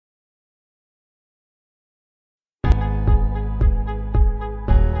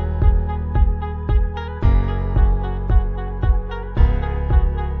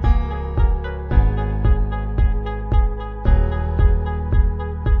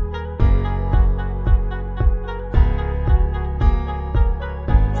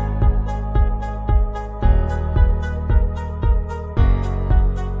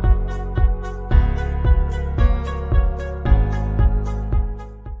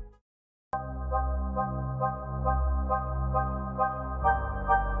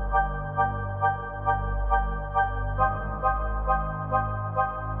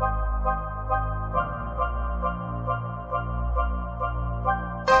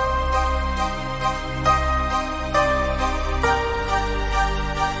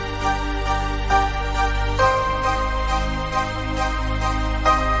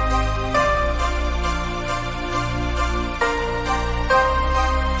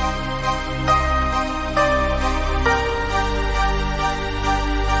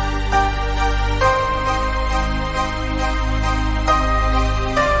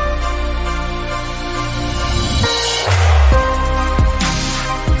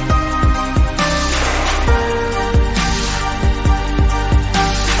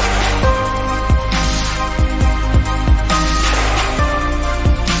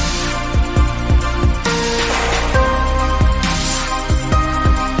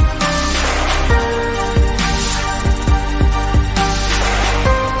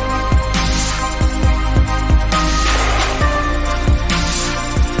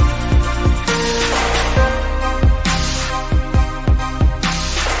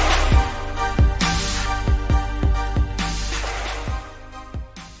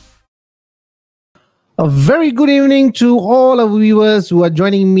A very good evening to all our viewers who are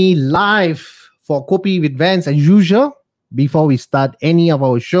joining me live for Kopi with Vans as usual. Before we start any of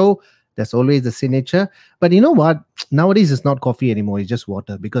our show, there's always the signature. But you know what? Nowadays it's not coffee anymore, it's just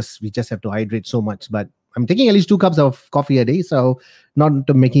water because we just have to hydrate so much. But I'm taking at least 2 cups of coffee a day, so not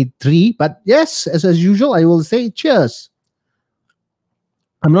to make it three. But yes, as usual, I will say cheers.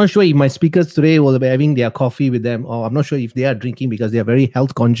 I'm not sure if my speakers today will be having their coffee with them, or I'm not sure if they are drinking because they are very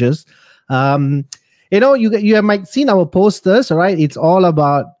health conscious. Um, you have might seen our posters, right? It's all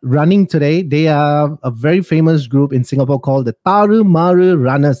about running today. They are a very famous group in Singapore called the Thaaru Maaru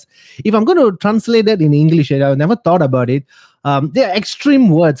Runners. If I'm going to translate that in English, I've never thought about it. They are extreme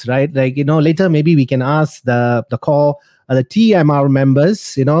words, right? Like later maybe we can ask the core the TMR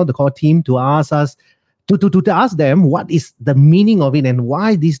members, the core team to ask us to ask them what is the meaning of it and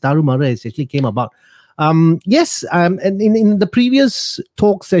why this Tarumara actually came about. Yes, and in the previous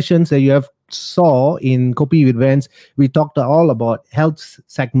talk sessions that you have saw in Kopi with Vans, we talked all about health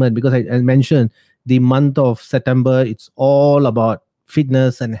segment because I mentioned the month of September, it's all about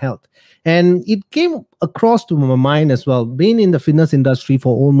fitness and health. And it came across to my mind as well, being in the fitness industry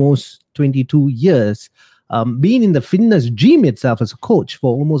for almost 22 years, being in the fitness gym itself as a coach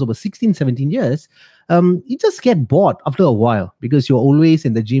for almost over 16, 17 years, you just get bored after a while because you're always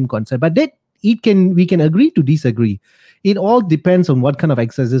in the gym concept. But that we can agree to disagree. It all depends on what kind of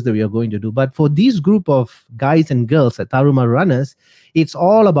exercises that we are going to do. But for this group of guys and girls at Thaaru Maaru Runners, it's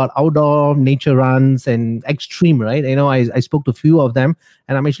all about outdoor nature runs and extreme, right? I spoke to a few of them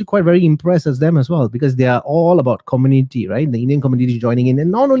and I'm actually quite very impressed as them as well because they are all about community, right? The Indian community joining in. And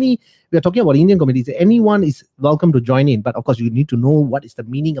not only we are talking about Indian communities, anyone is welcome to join in. But of course, you need to know what is the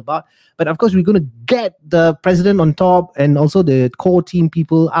meaning about. But of course, we're going to get the president on top and also the core team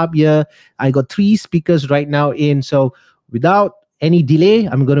people up here. I got 3 speakers right now in. So without any delay,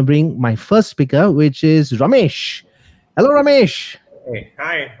 I'm going to bring my first speaker, which is Ramesh. Hello, Ramesh. Hey,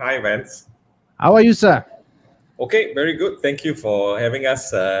 hi, Vance. How are you, sir? Okay, very good. Thank you for having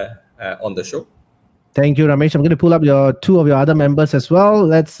us on the show. Thank you, Ramesh. I'm going to pull up 2 of your other members as well.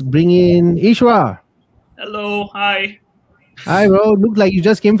 Let's bring in Ishwa. Hello, hi. Hi, bro. Look like you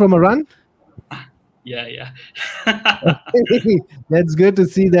just came from a run. Yeah. Okay. That's good to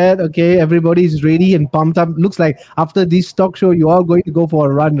see that. Okay, everybody's ready and pumped up. Looks like after this talk show, you are going to go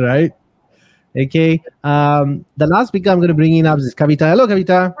for a run, right? Okay. The last speaker I'm going to bring in up is Kavita. Hello,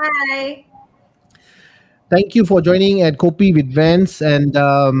 Kavita. Hi. Thank you for joining at Kopi with Vans and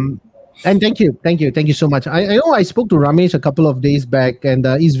thank you so much. I know I spoke to Ramesh a couple of days back and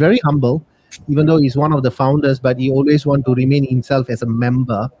he's very humble, even though he's one of the founders, but he always want to remain himself as a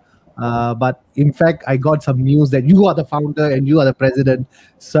member. But in fact, I got some news that you are the founder and you are the president.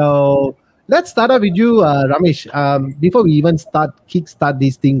 So let's start off with you, Ramesh. Before we even kickstart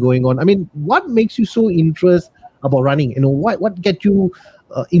this thing going on, I mean, what makes you so interested about running? What get you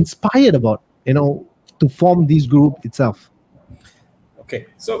inspired about, to form this group itself? Okay,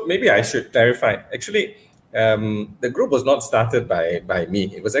 so maybe I should clarify. Actually, the group was not started by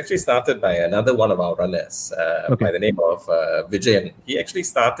me. It was actually started by another one of our runners by the name of Vijay. He actually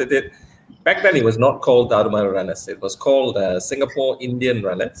started it. Back then, it was not called Thaaru Maaru Runners. It was called Singapore Indian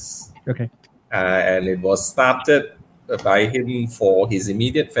Runners. Okay. And it was started by him for his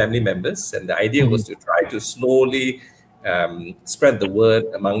immediate family members. And the idea was to try to slowly spread the word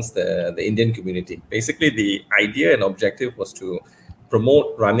amongst the Indian community. Basically, the idea and objective was to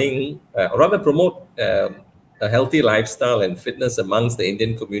promote running, or rather promote a healthy lifestyle and fitness amongst the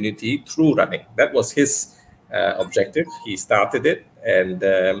Indian community through running. That was his objective. He started it, and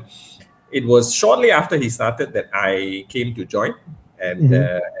it was shortly after he started that I came to join. And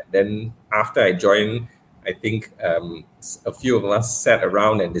then after I joined, I think a few of us sat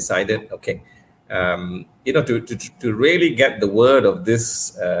around and decided, okay, to really get the word of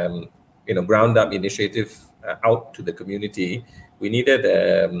this, ground up initiative out to the community, we needed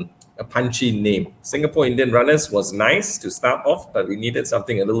a punchy name. Singapore Indian Runners was nice to start off, but we needed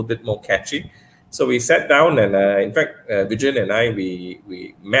something a little bit more catchy. So we sat down and, in fact, Vijay and I,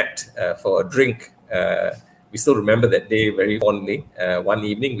 we met for a drink. We still remember that day very fondly. One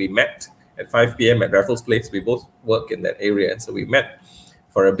evening we met at 5 p.m. at Raffles Place. We both work in that area. So we met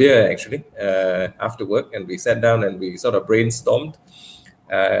for a beer, actually, after work. And we sat down and we sort of brainstormed.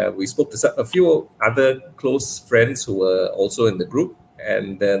 We spoke to a few other close friends who were also in the group.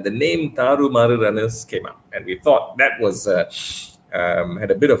 And the name Thaaru Maaru Runners came up. And we thought that was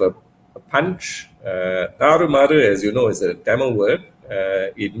had a bit of a punch. Thaaru Maaru, as you know, is a Tamil word.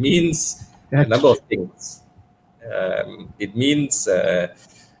 It means a number of things. It means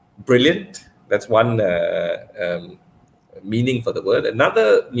brilliant. That's one meaning for the word.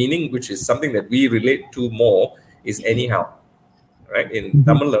 Another meaning, which is something that we relate to more, is anyhow. Right? In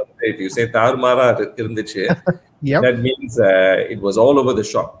Tamil, if you say Thaaru Maaru Runners, Yep. that means it was all over the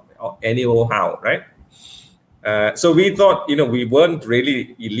shop, anyhow, right? So we thought, we weren't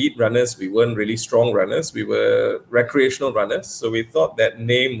really elite runners, we weren't really strong runners, we were recreational runners. So we thought that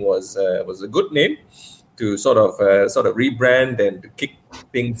name was a good name to sort of rebrand and to kick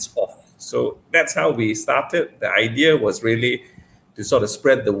things off. So that's how we started. The idea was really to sort of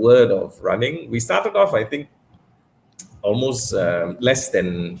spread the word of running. We started off, I think, almost less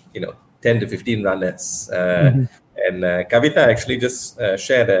than 10 to 15 runners. And Kavita actually just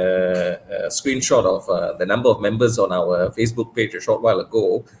shared a screenshot of the number of members on our Facebook page a short while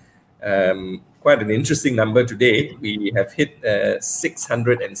ago. Quite an interesting number today. We have hit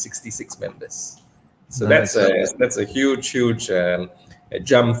 666 members. So Nice. that's a huge a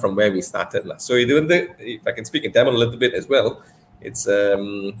jump from where we started. So if I can speak in Tamil a little bit as well, it's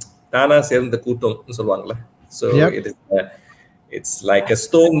Tana சேர்ந்த கூட்டம்னு சொல்லுவாங்கல்ல. So Yep. it's like a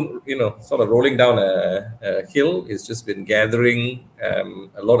stone, sort of rolling down a hill. It's just been gathering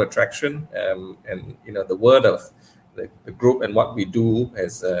a lot of traction, and the word of the group and what we do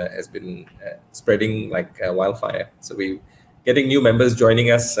has been spreading like wildfire. So we getting new members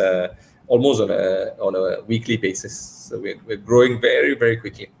joining us almost on a weekly basis. So we're growing very, very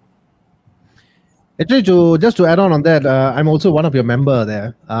quickly. Actually, just to add on that, I'm also one of your member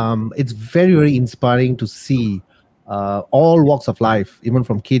there. It's very, very inspiring to see all walks of life, even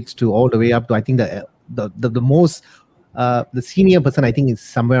from kids to all the way up to, I think the most the senior person, I think, is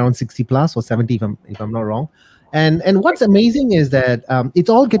somewhere around 60 plus or 70, if I'm not wrong. And what's amazing is that it's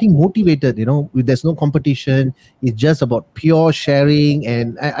all getting motivated. There's no competition. It's just about pure sharing,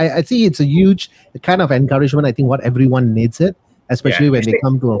 and I see it's a huge kind of encouragement. I think what everyone needs it, especially when they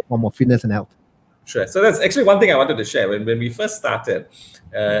come to a form of fitness and health. Sure. So that's actually one thing I wanted to share. When we first started,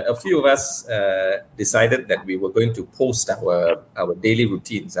 a few of us decided that we were going to post our daily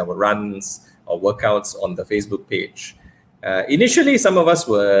routines, our runs or workouts on the Facebook page. Initially, some of us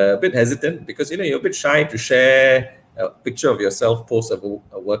were a bit hesitant because you're a bit shy to share a picture of yourself, post a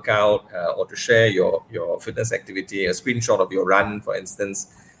workout, or to share your fitness activity, a screenshot of your run, for instance.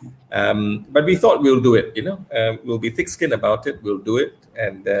 But we thought we'll do it. We'll be thick-skinned about it. We'll do it.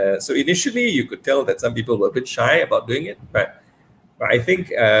 And so initially, you could tell that some people were a bit shy about doing it. But I think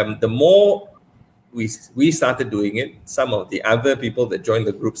the more we started doing it, some of the other people that joined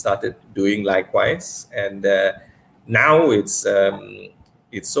the group started doing likewise. And now it's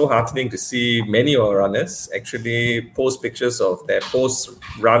so heartening to see many of our runners actually post pictures of their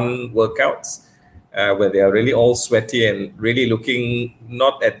post-run workouts, where they are really all sweaty and really looking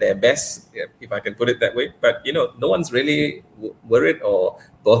not at their best, if I can put it that way. But no one's really worried or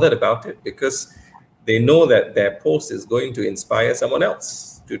bothered about it because they know that their post is going to inspire someone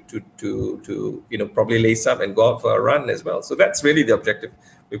else to probably lace up and go out for a run as well. So that's really the objective.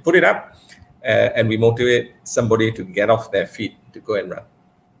 We put it up and we motivate somebody to get off their feet to go and run.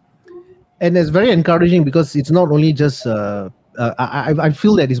 And it's very encouraging because it's not only just I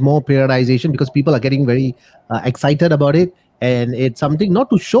feel that it's more periodization because people are getting very excited about it, and it's something not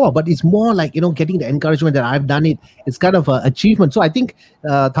to show, but it's more like getting the encouragement that I've done it. It's kind of an achievement. So I think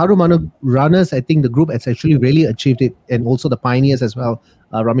Thaaru Maaru Runners, I think the group has actually really achieved it, and also the pioneers as well.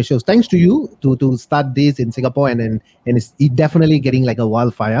 Ramesh, so thanks to you to start this in Singapore, and it's definitely getting like a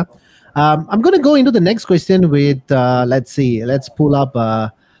wildfire. I'm going to go into the next question with let's pull up.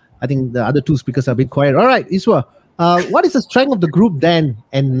 I think the other two speakers are a bit quiet. All right, Iswa. What is the strength of the group then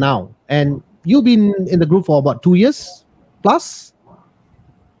and now? And you've been in the group for about 2 years plus?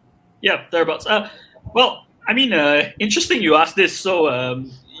 Yeah, thereabouts. Well, I mean, interesting you asked this. So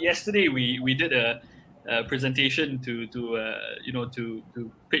yesterday we did a presentation to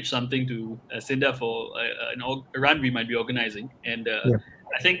pitch something to Cinda for a run we might be organizing, and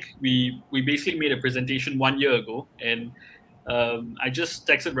I think we basically made a presentation 1 year ago, and I just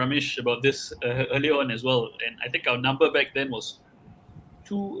texted Ramesh about this earlier on as well, and I think our number back then was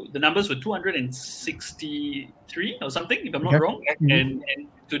the numbers were 263 or something, if I'm not wrong. And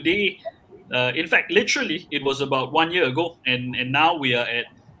today, in fact, literally, it was about 1 year ago, and now we are at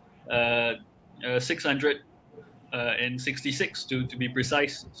 666 to be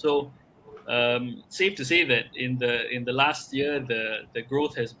precise. So safe to say that in the last year, the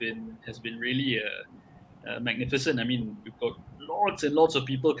growth has been really magnificent. I mean, we've got lots and lots of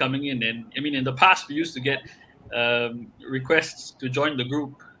people coming in, and I mean, in the past we used to get requests to join the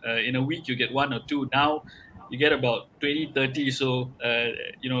group. In a week you get one or two. Now you get about 20, 30. So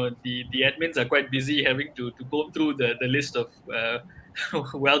the admins are quite busy having to go through the list of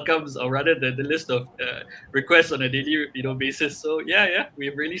welcomes, or rather the list of requests on a daily basis. So yeah,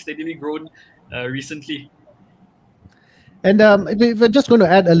 we've really steadily grown recently. And if we're just going to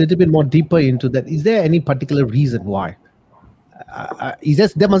add a little bit more deeper into that, is there any particular reason why?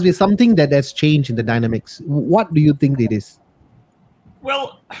 There must be something that has changed in the dynamics. What do you think it is?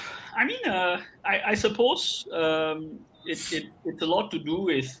 Well, I mean, I suppose it's a lot to do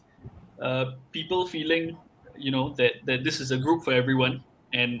with people feeling, that this is a group for everyone,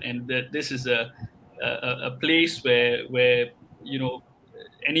 and that this is a place where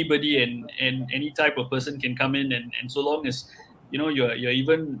anybody and any type of person can come in, and so long as you're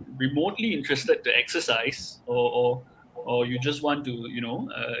even remotely interested to exercise, or you just want to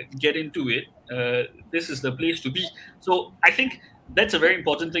get into it, this is the place to be. So I think that's a very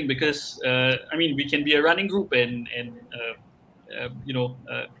important thing, because I mean, we can be a running group and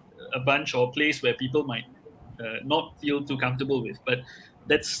a bunch or place where people might not feel too comfortable with, but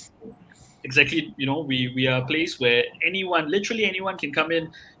that's exactly, we are a place where literally anyone can come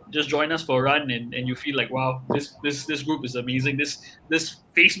in, just join us for a run, and you feel like, wow, this group is amazing, this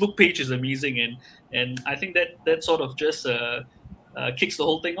Facebook page is amazing, and I think that sort of just kicks the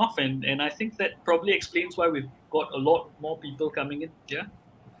whole thing off, and I think that probably explains why we've got a lot more people coming in. Yeah.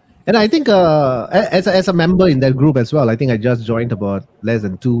 And I think as a member in that group as well, I think I just joined about less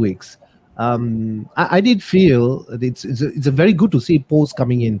than 2 weeks. I did feel that it's a very good to see posts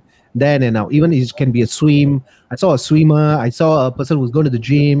coming in then and now. Even it can be a swim. I saw a swimmer. I saw a person who's going to the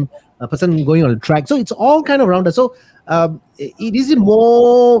gym, a person going on a track. So it's all kind of rounded. So it is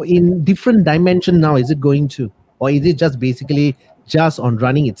more in different dimension now. Is it going to, or is it just basically just on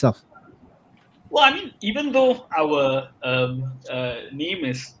running itself? Well, I mean, even though our name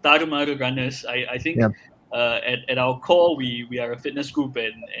is Thaaru Maaru Runners, I think at our core we are a fitness group,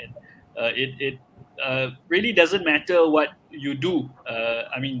 and it really doesn't matter what you do.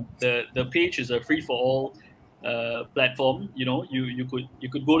 I mean, the page is a free for all platform. You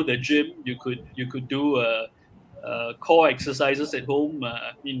could go to the gym. You could do core exercises at home.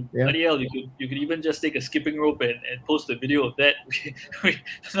 I mean, bloody hell, you could even just take a skipping rope and post a video of that.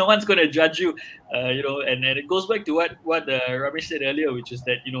 No one's going to judge you, and it goes back to what Ramesh said earlier, which is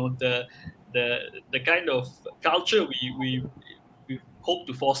that the kind of culture we hope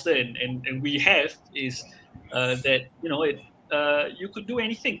to foster, and we have, is that you could do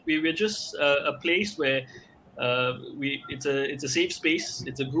anything. We're just a place where it's a safe space.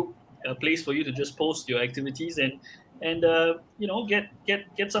 It's a group, a place for you to just post your activities and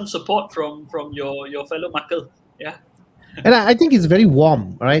get some support from your fellow makal. Yeah. And I think it's very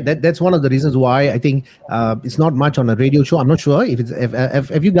warm, right? That's one of the reasons why I think it's not much on a radio show. I'm not sure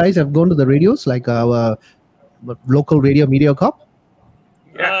if you guys have gone to the radios, like our local radio MediaCorp.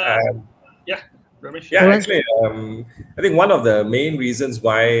 Ramesh? Yeah, actually, I think one of the main reasons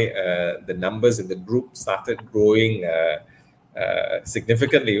why the numbers in the group started growing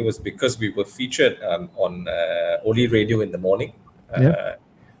significantly was because we were featured on Oli Radio in the morning.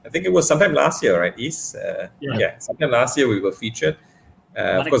 I think it was sometime last year, right, East? Sometime last year we were featured.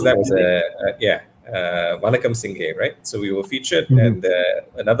 Of course, that was Vanakkam Singhe, right? So we were featured, and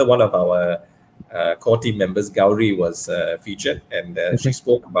another one of our core team members, Gauri, was featured, and she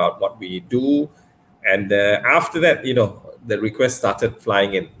spoke about what we do. And after that, the requests started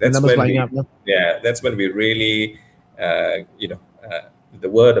flying in. That's when we really, the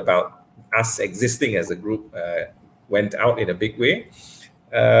word about us existing as a group went out in a big way.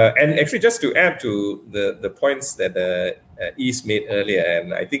 And actually, just to add to the points that East made earlier,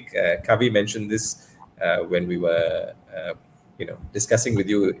 and I think Kavi mentioned this when we were, discussing with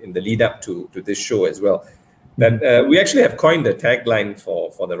you in the lead up to this show as well, that we actually have coined a tagline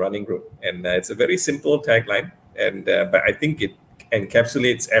for the running group, and it's a very simple tagline, and but I think it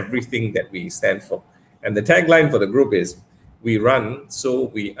encapsulates everything that we stand for. And the tagline for the group is, "We run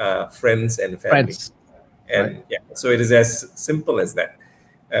so we are friends and family." And so it is as simple as that.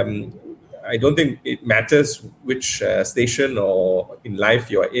 I don't think it matters which station or in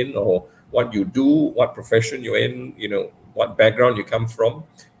life you are in, or what you do, what profession you're in, what background you come from.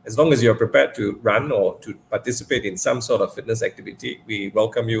 As long as you're prepared to run or to participate in some sort of fitness activity, we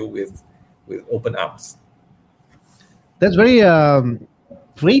welcome you with open arms. That's very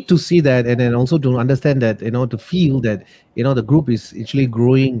great to see that, and then also to understand that, to feel that, the group is actually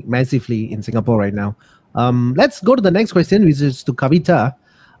growing massively in Singapore right now. Let's go to the next question, which is to Kavita.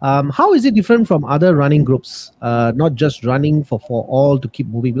 How is it different from other running groups? Not just running for all to keep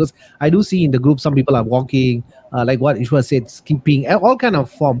moving, because I do see in the group some people are walking, like what Ishwa said, skipping, all kind of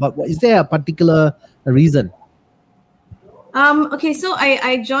form. But is there a particular reason? Okay, so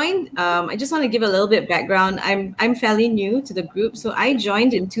I joined. I just want to give a little bit background. I'm fairly new to the group, so I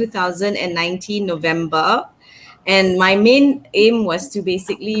joined in 2019 November, and my main aim was to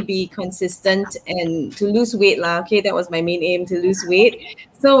basically be consistent and to lose weight lah. Okay, that was my main aim, to lose weight.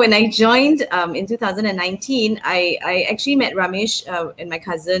 So when I joined in 2019, I actually met Ramesh and my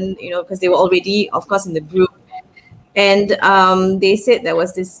cousin, because they were already, of course, in the group, and they said there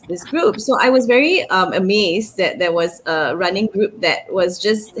was this group. So I was very amazed that there was a running group that was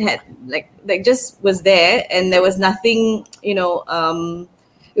just had like just was there, and there was nothing, it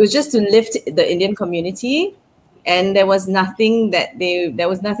was just to lift the Indian community, and there was nothing that they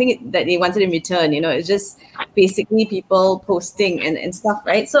wanted in return. It's just basically people posting and stuff,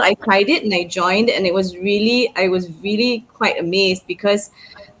 right? So I tried it and I joined, and I was really quite amazed because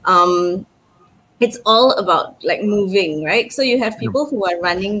um it's all about like moving, right? So you have people who are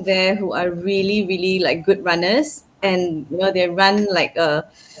running there who are really, really like good runners, and they run like I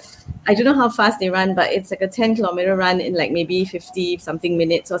don't know how fast they run, but it's like a 10-kilometer run in like maybe 50 something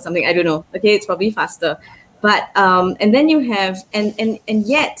minutes or something. I don't know. Okay, it's probably faster. But and then you have and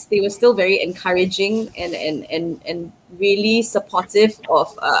yet they were still very encouraging and really supportive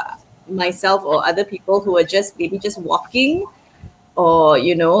of myself or other people who are just maybe just walking, or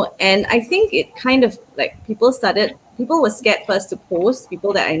and I think it kind of like people were scared first to post,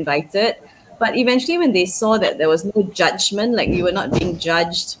 people that I invited, but eventually when they saw that there was no judgment, like you were not being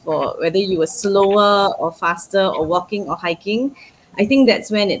judged for whether you were slower or faster or walking or hiking, I think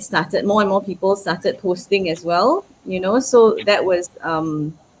that's when it started. More and more people started posting as well, so that's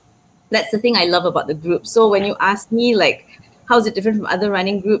the thing I love about the group. So when you ask me like how is it different from other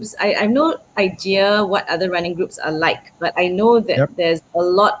running groups, I have no idea what other running groups are like, but I know that Yep. there's a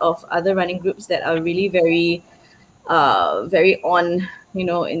lot of other running groups that are really very very on,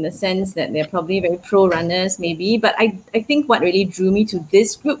 in the sense that they're probably very pro runners maybe. But I think what really drew me to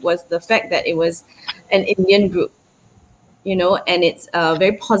this group was the fact that it was an Indian group, and it's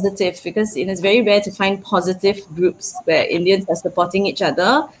very positive, because it's very rare to find positive groups where Indians are supporting each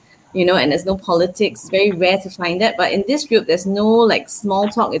other, and there's no politics. It's very rare to find that. But in this group, there's no like small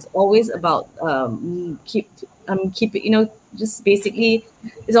talk. It's always about keep it, just basically,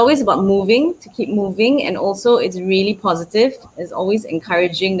 it's always about moving, to keep moving, and also it's really positive. It's always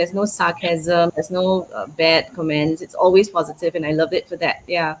encouraging. There's no sarcasm. There's no bad comments. It's always positive, and I love it for that.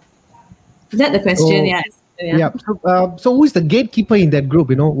 Yeah, is that the question? So, Yeah. yeah. So who is the gatekeeper in that group?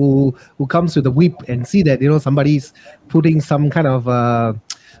 Who comes with the whip and see that somebody's putting some kind of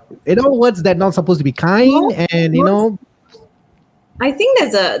words that not supposed to be kind, and I think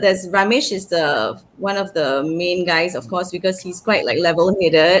there's Ramesh is the one of the main guys, of course, because he's quite like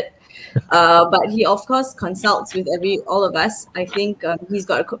level-headed. But he of course consults with all of us. I think he's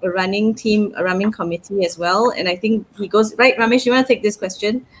got a running team, a running committee as well, and I think he goes right. Ramesh, you want to take this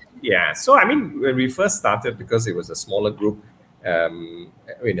question? Yeah. So, I mean, when we first started, because it was a smaller group,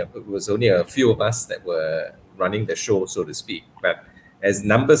 it was only a few of us that were running the show, so to speak. But as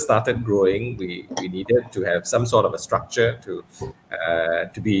numbers started growing, we needed to have some sort of a structure to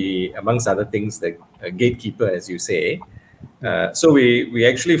be, amongst other things, the gatekeeper, as you say. So we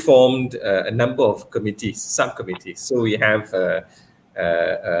actually formed a number of committees, subcommittees. So we have a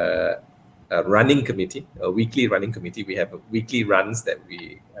running committee, a weekly running committee. We have weekly runs that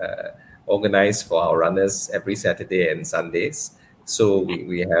we organize for our runners every Saturday and Sundays. So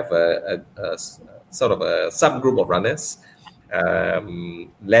we have a sort of a subgroup of runners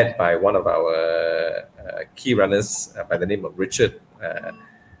led by one of our key runners by the name of Richard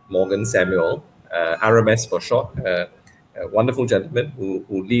Morgan Samuel, RMS for short. A wonderful gentleman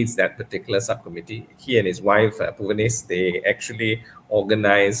who leads that particular subcommittee. He and his wife, Puvanes, they actually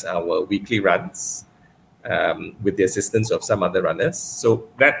organize our weekly runs with the assistance of some other runners. So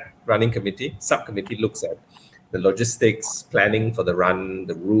that running subcommittee looks at the logistics, planning for the run,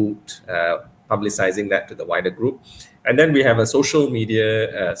 the route, publicizing that to the wider group. And then we have a social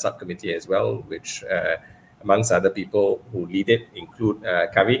media subcommittee as well, which amongst other people who lead it include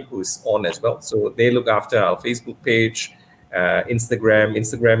Kavi, who's on as well. So they look after our Facebook page,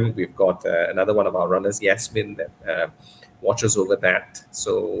 Instagram. We've got another one of our runners, Yasmin, that watches over that.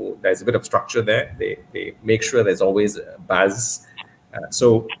 So there's a bit of structure there. They make sure there's always a buzz.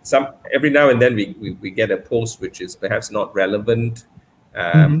 So every now and then we get a post which is perhaps not relevant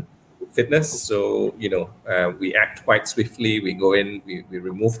fitness. So we act quite swiftly. We go in, we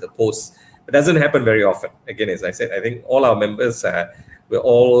remove the post. It doesn't happen very often. Again, as I said, I think all our members we're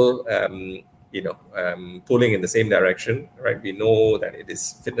all pulling in the same direction, right? We know that it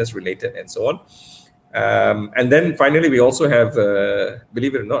is fitness related and so on. And then finally, we also have,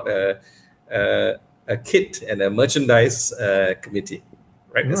 believe it or not, a kit and a merchandise committee,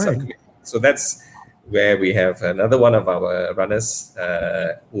 right? A subcommittee. So that's where we have another one of our runners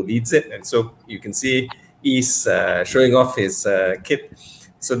who leads it. And so you can see he's showing off his kit.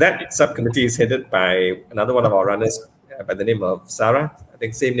 So that subcommittee is headed by another one of our runners by the name of Sarah. I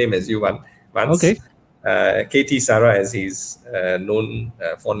think same name as you, Vance. Okay. KT Sarah, as he's known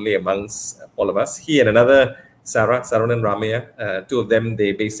fondly amongst all of us. He and another Sarah, Sarunan Ramaya, two of them,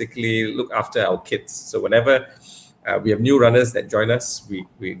 they basically look after our kids. So whenever we have new runners that join us,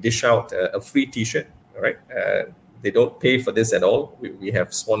 we dish out a free t-shirt, all right? They don't pay for this at all. We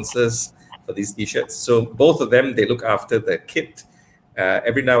have sponsors for these t-shirts. So both of them, they look after the kit.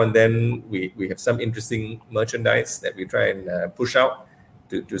 Every now and then, we have some interesting merchandise that we try and push out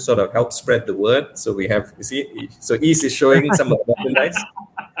to sort of help spread the word. So we have, you see, so East is showing some of the merchandise.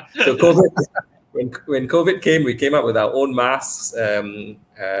 So when COVID came, we came up with our own masks.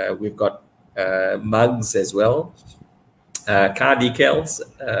 We've got mugs as well, car decals.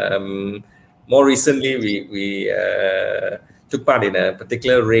 More recently, we took part in a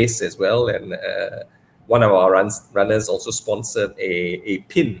particular race as well, and one of our runners also sponsored a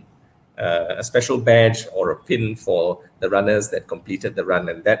pin, a special badge or a pin for the runners that completed the run,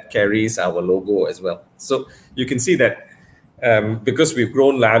 and that carries our logo as well. So you can see that because we've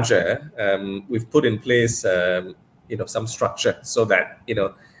grown larger, we've put in place some structure so that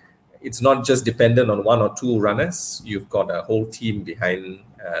it's not just dependent on one or two runners. You've got a whole team behind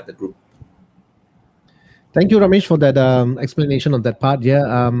the group. Thank you, Ramesh, for that explanation of that part.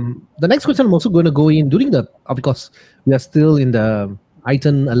 Yeah. The next question I'm also going to go in during because we are still in the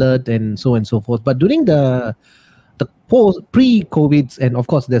item alert and so on and so forth. But during the pre-COVID, and of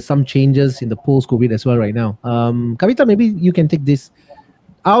course, there's some changes in the post-COVID as well right now. Kavita, maybe you can take this.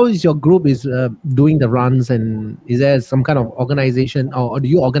 How is your group doing the runs, and is there some kind of organization, or do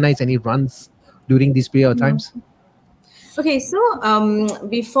you organize any runs during this period of times? Okay, so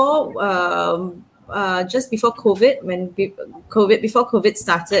just before COVID, before COVID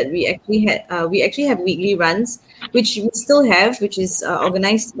started, we actually have weekly runs, which we still have, which is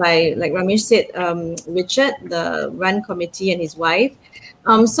organized by, like Ramesh said, Richard, the run committee, and his wife.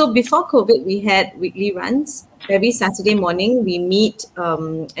 So before COVID, we had weekly runs. Every Saturday morning, we meet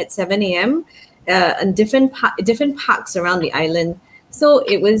at 7 a.m. In different parks around the island. So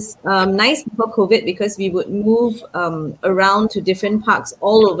it was nice before COVID because we would move around to different parks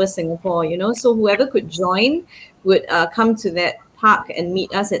all over Singapore, So whoever could join would come to that park and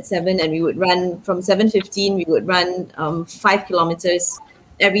meet us at 7, and we would run from 7:15. We would run 5 kilometers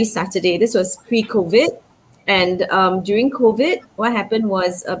every Saturday. This was pre-COVID. And during COVID, what happened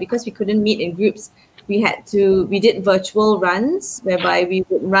was because we couldn't meet in groups, we did virtual runs whereby we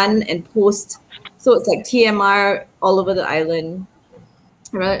would run and post. So it's like TMR all over the island.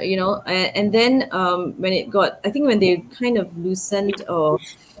 Right, and then when they kind of loosened or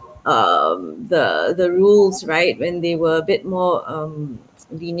the rules, right, when they were a bit more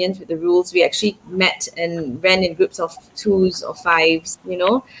lenient with the rules, we actually met and ran in groups of 2s or 5s,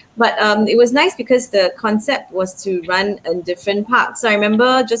 But it was nice because the concept was to run in different parks. So I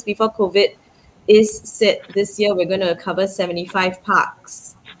remember just before COVID, Is said this year we're going to cover 75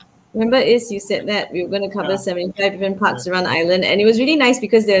 parks. Remember, you said that we were going to cover 75 different parks around the island. And it was really nice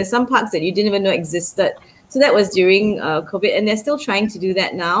because there are some parks that you didn't even know existed. So that was during COVID, and they're still trying to do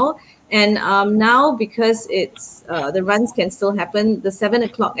that now. And now, because it's the runs can still happen, the 7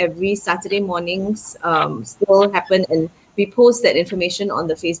 o'clock every Saturday mornings still happen, and we post that information on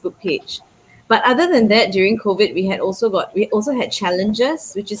the Facebook page. But other than that, during COVID, we also had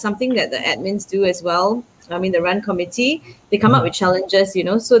challenges, which is something that the admins do as well. I mean, the run committee, they come up with challenges,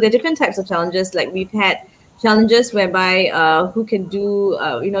 So there are different types of challenges. Like we've had challenges whereby who can do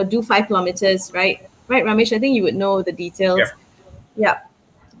 5 kilometers, right? Right, Ramesh, I think you would know the details. Yeah.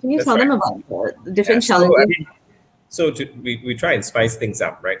 Can you tell them about the different challenges? So we try and spice things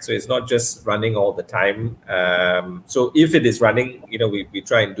up, right? So it's not just running all the time. So if it is running, we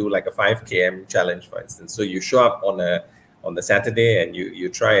try and do like a 5 km challenge, for instance. So you show up on the Saturday and you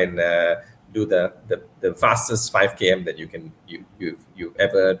try and do the fastest 5 km that you've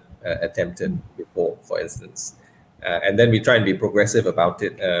ever attempted before, for instance. And then we try and be progressive about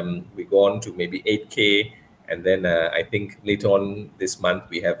it. We go on to maybe 8K. And then I think later on this month,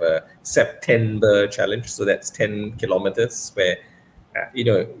 we have a September challenge. So that's 10 kilometers where,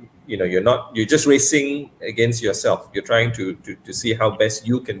 you're just racing against yourself. You're trying to see how best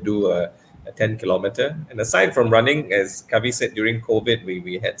you can do a 10 kilometer. And aside from running, as Kavi said, during COVID,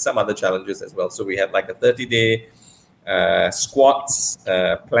 we had some other challenges as well. So we had like a 30-day squats,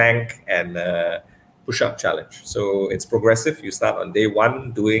 plank, and push-up challenge. So it's progressive. You start on day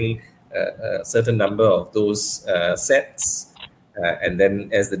 1 doing a certain number of those sets, and then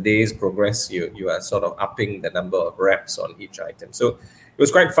as the days progress, you are sort of upping the number of reps on each item. So it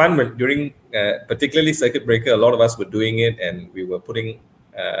was quite fun during particularly circuit breaker. A lot of us were doing it, and we were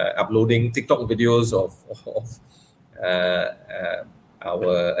uploading TikTok videos of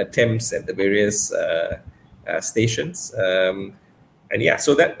our attempts at the various stations. And yeah,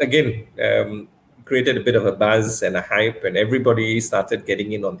 so that again created a bit of a buzz and a hype, and everybody started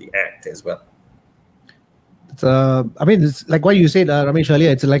getting in on the act as well. I mean, it's like what you said, Ramesh,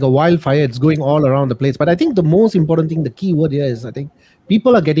 earlier. It's like a wildfire. It's going all around the place. But I think the most important thing, the key word here is, I think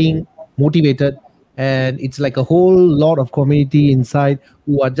people are getting motivated, and it's like a whole lot of community inside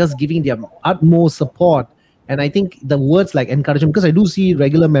who are just giving their utmost support. And I think the words like encouragement, because I do see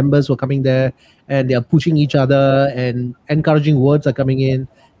regular members who are coming there and they are pushing each other, and encouraging words are coming in.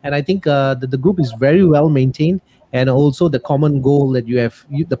 And I think the group is very well maintained, and also the common goal that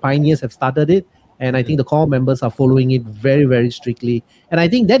the pioneers have started it. And I think the core members are following it very, very strictly. And I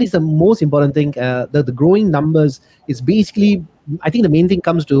think that is the most important thing. The growing numbers is basically, I think the main thing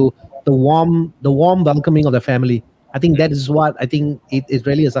comes to the warm welcoming of the family. I think that is what I think it is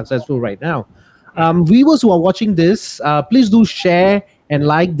really successful right now. Viewers who are watching this, please do share and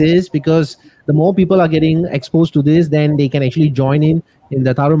like this, because the more people are getting exposed to this, then they can actually join in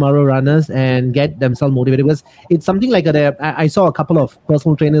the Thaaru Maaru Runners and get themselves motivated. Because it's something like I saw a couple of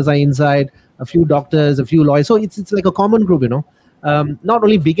personal trainers are inside, a few doctors, a few lawyers. So it's like a common group, not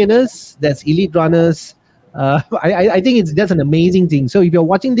only beginners, there's elite runners. I think that's an amazing thing. So if you're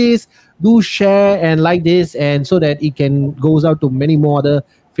watching this, do share and like this, and so that it can goes out to many more other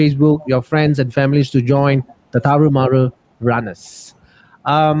Facebook, your friends and families to join the Thaaru Maaru Runners.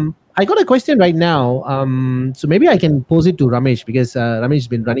 I got a question right now. So maybe I can pose it to Ramesh, because Ramesh has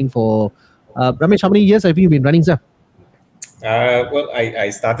been running for. Ramesh, how many years have you been running, sir? Well,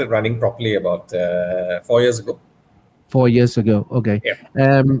 I started running properly about 4 years ago. 4 years ago, okay.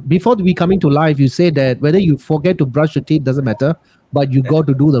 Yeah. Before we coming to live, you said that whether you forget to brush your teeth doesn't matter, but you got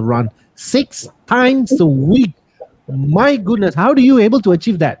to do the run 6 times a week. My goodness, how do you able to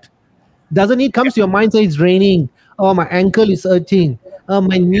achieve that? Doesn't it comes to your mind, say it's raining, oh, my ankle is hurting,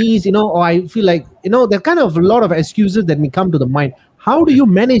 my knees, or I feel like, there kind of a lot of excuses that may come to the mind. How do you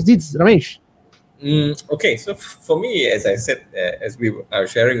manage this, Ramesh? Okay, so for me, as I said, as we were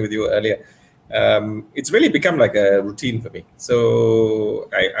sharing with you earlier, it's really become like a routine for me. So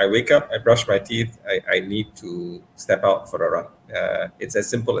I wake up, I brush my teeth, I need to step out for a run. It's as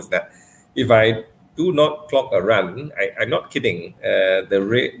simple as that. If I do not clock a run, I'm not kidding.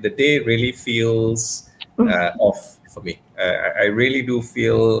 The day really feels off for me. I really do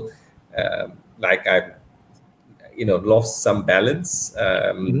feel like I've lost some balance.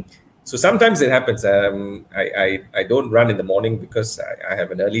 So sometimes it happens. I don't run in the morning because I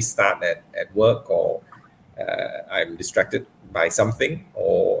have an early start at work, or I'm distracted by something,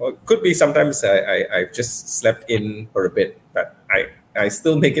 or it could be sometimes I've just slept in for a bit, but I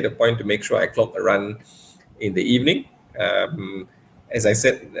still make it a point to make sure I clock a run in the evening. As I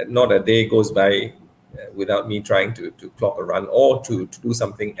said, not a day goes by without me trying to clock a run or to do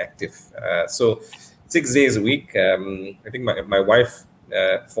something active. So 6 days a week. I think my wife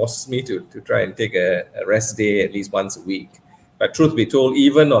forces me to try and take a rest day at least once a week. But truth be told,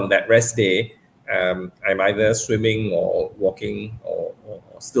 even on that rest day, I'm either swimming or walking or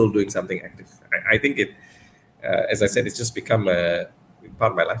still doing something active. I think as I said, it's just become a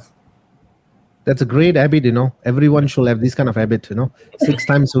part of my life. That's a great habit, Everyone should have this kind of habit, 6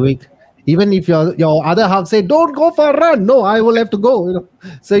 times a week. Even if your other half say, don't go for a run. No, I will have to go,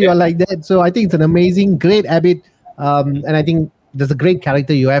 So you're like that. So I think it's an amazing, great habit. And I think there's a great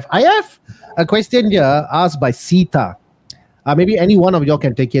character you have. I have a question here asked by Sita. Maybe any one of y'all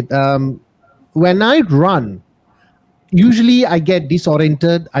can take it. When I run, usually I get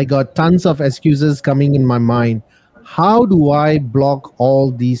disoriented. I got tons of excuses coming in my mind. How do I block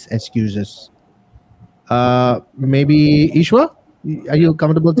all these excuses? Maybe Ishwa, are you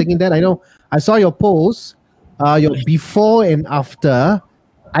comfortable taking that? I know I saw your post, your before and after.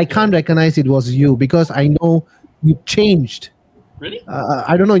 I can't recognize it was you because I know you changed. Really?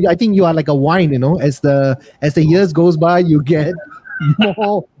 I don't know. I think you are like a wine. As the years goes by, you get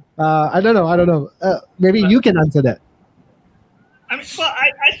more. I don't know. Maybe you can answer that. I mean, well,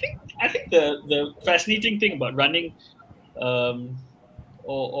 I think the fascinating thing about running,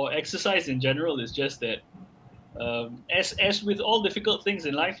 or exercise in general, is just that, as with all difficult things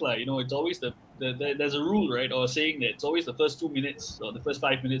in life, it's always there's a rule, right, or saying that it's always the first 2 minutes or the first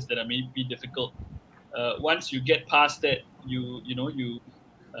 5 minutes that are maybe difficult. Once you get past that,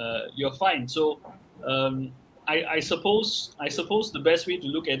 you're fine. So I suppose the best way to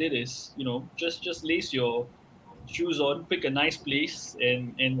look at it is, just lace your shoes on, pick a nice place,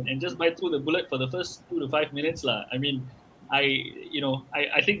 and just bite through the bullet for the first 2 to 5 minutes, lah. I mean,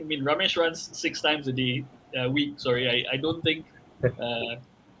 I think, Ramesh runs 6 times a day, week. Sorry, I don't think.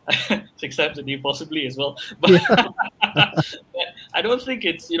 6 times a day possibly as well, but, but I don't think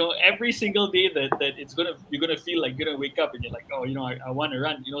it's every single day that you're gonna feel like you're gonna wake up and you're like, oh, I want to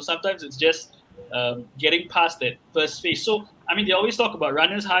run. Sometimes it's just getting past that first phase. So they always talk about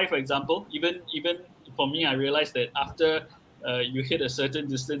runner's high, for example. Even for me, I realized that after you hit a certain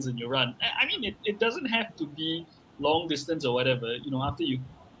distance and you run, it doesn't have to be long distance or whatever. After you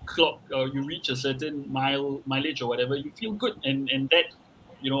clock or you reach a certain mileage or whatever, you feel good, and that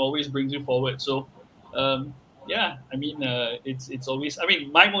always brings you forward. So it's always,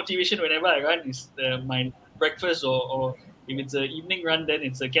 my motivation whenever I run is my breakfast, or if it's an evening run, then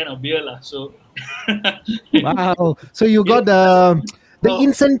it's a can of beer lah. So Wow. So you got the Oh.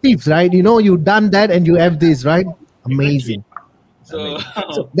 incentives, right? You've done that and you have this, right? Amazing. So,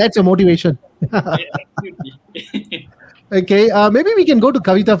 So that's your motivation. absolutely. Okay. Maybe we can go to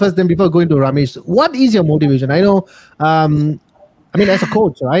Kavita first, then before going to Ramesh. What is your motivation? I know, as a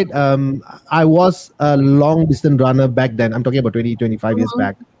coach, right? I was a long distance runner back then. I'm talking about 20, 25 years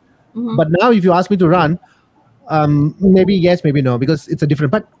back. Mhm. But now, if you ask me to run, maybe yes, maybe no, because it's a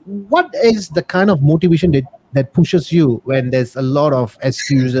different. But what is the kind of motivation that pushes you when there's a lot of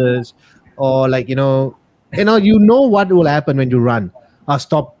excuses, or you know what will happen when you run?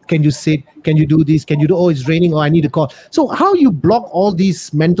 Stop. Can you sit? Can you do this? Can you do? Oh, it's raining. Oh, I need a call. So how you block all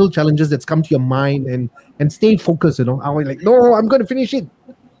these mental challenges that's come to your mind and stay focused? I was like, no, I'm going to finish it.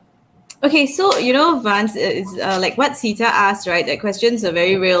 Okay, so Vance, is like what Sita asked, right? That question's a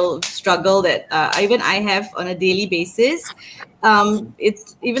very real struggle that even I have on a daily basis.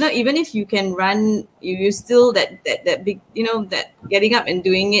 It's even if you can run, you still that big, that getting up and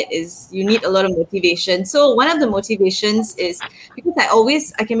doing it is, you need a lot of motivation. So one of the motivations is because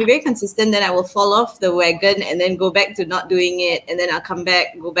I can be very consistent, then I will fall off the wagon and then go back to not doing it, and then I'll come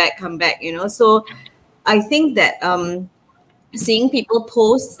back, go back, come back. So I think that seeing people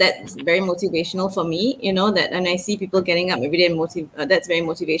post, that's very motivational for me, that, and I see people getting up every day and that's very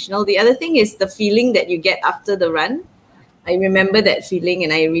motivational. The other thing is the feeling that you get after the run. I remember that feeling,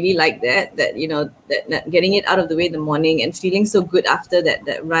 and I really like that that getting it out of the way in the morning and feeling so good after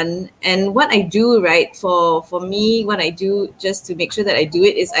that run. And what I do, right, for me, what I do just to make sure that I do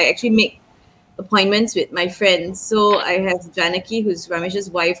it is I actually make appointments with my friends. So I have Janaki, who's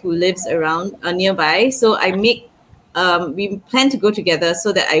Ramesh's wife, who lives around nearby. So I make we plan to go together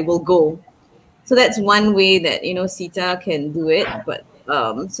so that I will go. So that's one way that Sita can do it. But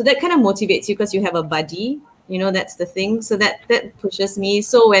so that kind of motivates you because you have a buddy. That's the thing. So that pushes me.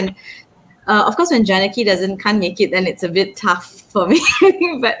 So when of course when Janaki can't make it, then it's a bit tough for me.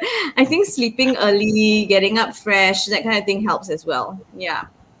 But I think sleeping early, getting up fresh, that kind of thing helps as well. Yeah.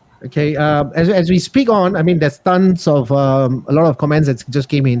 Okay, as we speak on, there's tons of a lot of comments that just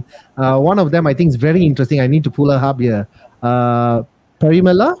came in. One of them I think is very interesting. I need to pull her up here.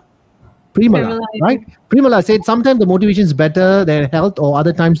 Primala, Primala, right? Primala said sometimes the motivation is better than health, or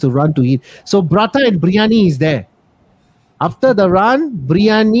other times to run to eat. So Brata and biryani is there. After the run,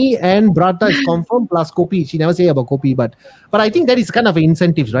 biryani and Brata is confirmed, plus Kopi. She never say about Kopi, but I think that is kind of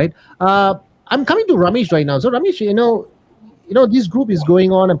incentives, right? I'm coming to Ramesh right now. So Ramesh, this group is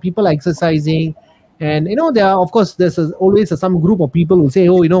going on and people are exercising, and there are, of course, there's always some group of people who say,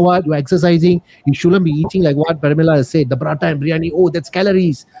 oh, you know what, you're exercising, you shouldn't be eating like what Paramila has said, the Brata and biryani, oh, that's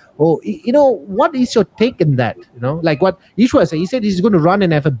calories. Oh, what is your take in that? Like what Ishwa said, he said he's going to run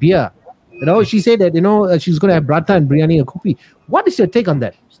and have a beer. She said that she's going to have Brata and biryani and Kopi. What is your take on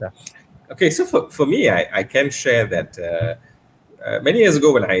that, sir? Okay, so for me, I can share that many years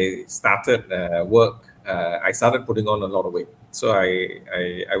ago when I started work, I started putting on a lot of weight. So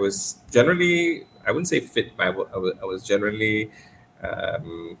I was generally, I wouldn't say fit, but I was generally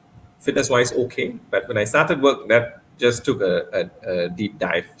fitness-wise okay. But when I started work, that just took a deep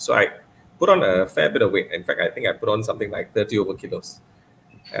dive. So I put on a fair bit of weight. In fact, I think I put on something like 30 over kilos.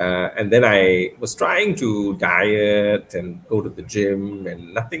 And then I was trying to diet and go to the gym,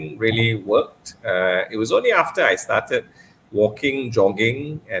 and nothing really worked. It was only after I started walking,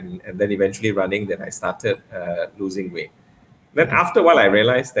 jogging, and then eventually running that I started losing weight. Then after a while, I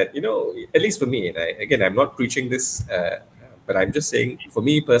realized that, at least for me, and again, I'm not preaching this, but I'm just saying, for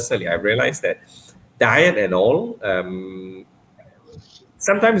me personally, I realized that diet and all,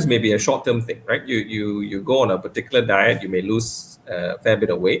 sometimes may be a short-term thing, right? You go on a particular diet, you may lose a fair bit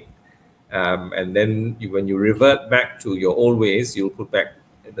of weight, and then when you revert back to your old ways, you'll put back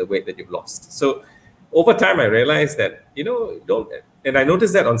the weight that you've lost. So over time, I realized that, don't, and I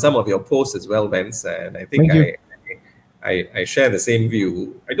noticed that on some of your posts as well, Vance, and I think Thank you. I share the same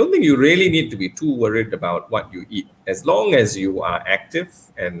view. I don't think you really need to be too worried about what you eat, as long as you are active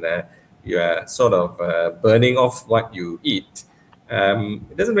and you are sort of burning off what you eat.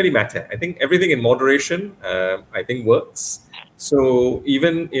 It doesn't really matter. I think everything in moderation, I think works. So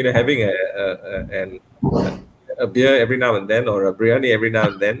even having a beer every now and then, or a biryani every now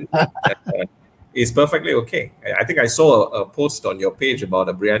and then, is perfectly okay. I think I saw a post on your page about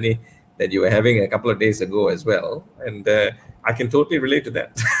a biryani that you were having a couple of days ago as well, and I can totally relate to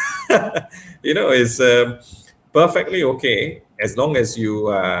that. It's perfectly okay as long as you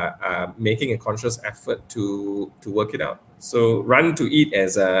are making a conscious effort to work it out. So run to eat,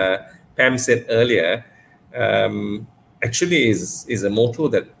 as Pam said earlier, actually is a motto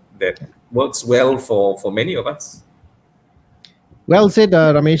that works well for many of us. Well said,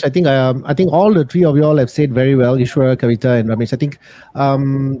 Ramesh. I think all the three of you all have said very well, Ishwara, Kavita, and Ramesh. I think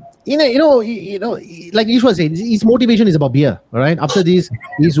like Ishwara said, his motivation is about beer. All right. After this,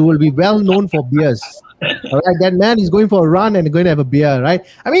 he will be well known for beers. All right. That man is going for a run and going to have a beer. Right.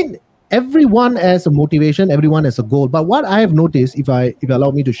 I mean, everyone has a motivation, everyone has a goal. But what I have noticed, if you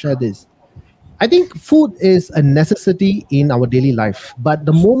allow me to share this, I think food is a necessity in our daily life. But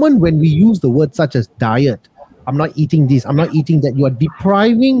the moment when we use the word such as diet, I'm not eating this, I'm not eating that, you are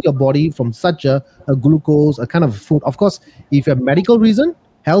depriving your body from such a glucose, a kind of food. Of course, if you have medical reason,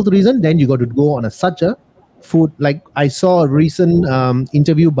 health reason, then you got to go on such a food. Like I saw a recent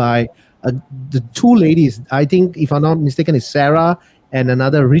interview by the two ladies, I think, if I'm not mistaken, is Sarah and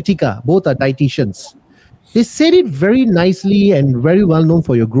another Ritika. Both are dietitians. They said it very nicely and very well known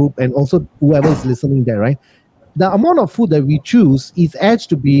for your group, and also whoever is listening there, right? The amount of food that we choose is adds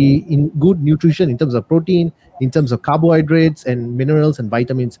to be in good nutrition in terms of protein, in terms of carbohydrates and minerals and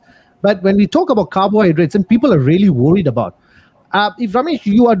vitamins. But when we talk about carbohydrates, and people are really worried about, if Ramesh,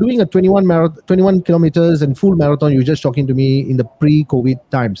 you are doing a 21 kilometers and full marathon, you were just talking to me in the pre-COVID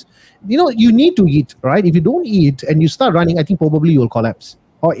times. You need to eat, right? If you don't eat and you start running, I think probably you'll collapse,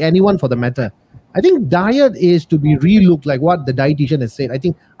 or anyone for the matter. I think diet is to be relooked, like what the dietitian has said. I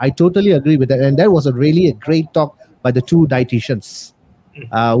think I totally agree with that. And that was really a great talk by the two dietitians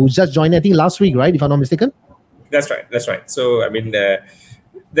who just joined, I think, last week, right? If I'm not mistaken. That's right. So, I mean,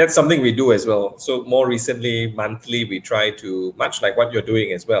 that's something we do as well. So more recently, monthly, we try to, much like what you're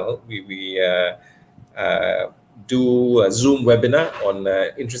doing as well, we do a Zoom webinar on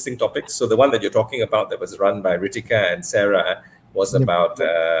interesting topics. So the one that you're talking about that was run by Ritika and Sarah was about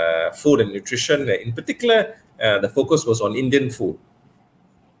food and nutrition. In particular, the focus was on Indian food.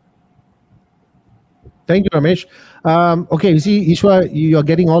 Thank you, Ramesh. Okay, you see, Ishwa, you're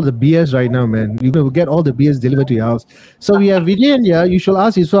getting all the beers right now, man. You're going to get all the beers delivered to your house. So we have Vijayan here. You should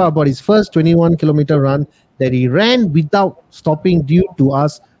ask Ishwa about his first 21-kilometer run that he ran without stopping due to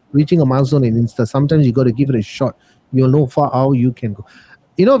us reaching a milestone in Insta. Sometimes you got to give it a shot. You'll know how you can go.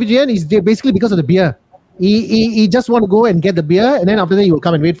 Vijayan is there basically because of the beer. He just want to go and get the beer, and then after that he will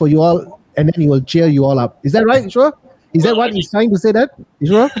come and wait for you all, and then he will cheer you all up. Is that right, Ishwa? Is that what he's trying to say, that,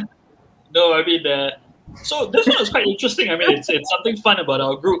 Ishwa? No, I mean, so this one is quite interesting. I mean, it's something fun about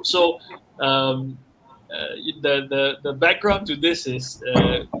our group. So the background to this is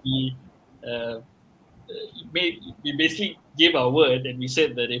we basically gave our word, and we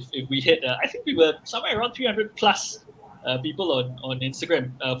said that if we hit, I think we were somewhere around 300 plus people on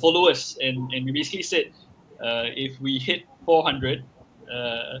Instagram followers, and we basically said if we hit 400,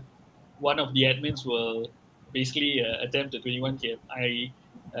 one of the admins will basically attempt a 21 km. I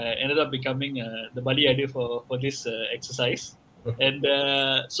ended up becoming the buddy idea for this exercise, and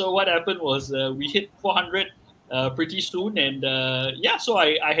so what happened was we hit 400 pretty soon, and so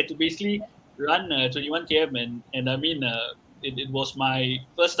I had to basically run 21 km, and I mean it was my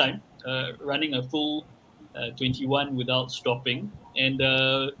first time running a full 21 without stopping, and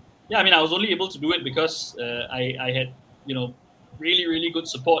I mean I was only able to do it because I had really good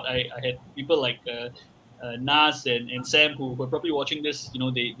support. I had people like Nas and Sam who were probably watching this.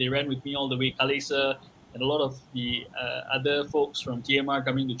 They ran with me all the way. Kalesa and a lot of the other folks from TMR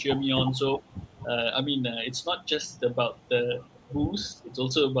coming to cheer me on. So I mean it's not just about the boost; it's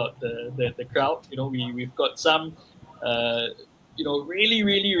also about the crowd. We've got some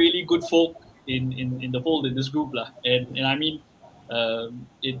really good folk in the fold in this group lah. And I mean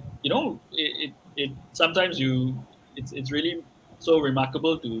it sometimes it's really so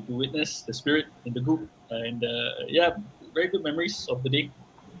remarkable to witness the spirit in the group, and very good memories of the day.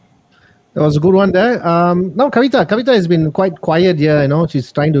 That was a good one there. Now Kavita has been quite quiet here.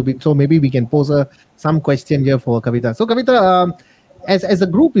 She's trying to be, so maybe we can pose her some question here for Kavita. So Kavita, as the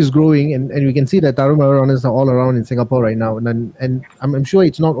group is growing, and we can see that Thaaru Maaru Runners are all around in Singapore right now, and I'm sure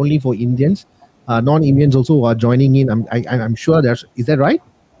it's not only for Indians, non-Indians also are joining in. I'm sure is that right?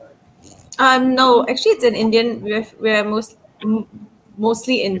 No, actually, it's an Indian. We're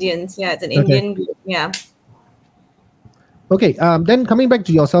mostly Indians. Yeah, it's an Okay. Indian group. Yeah. Okay. Then coming back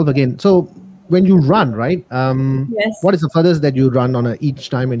to yourself again. So when you run, right? Yes. What is the furthest that you run on each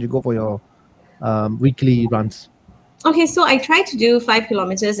time when you go for your weekly runs? Okay, so I try to do 5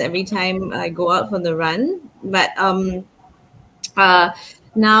 kilometers every time I go out for the run, but uh,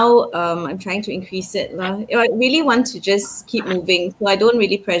 now I'm trying to increase it. I really want to just keep moving, so I don't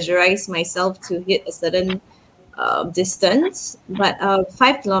really pressurize myself to hit a certain distance. But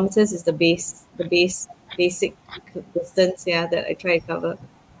 5 kilometers is basic distance, yeah, that I try to cover.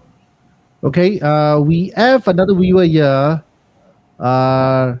 Okay. We have another viewer here.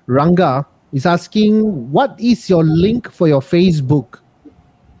 Ranga is asking, what is your link for your Facebook?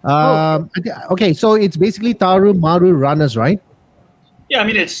 Oh, Okay, so it's basically Thaaru Maaru Runners, right? Yeah, I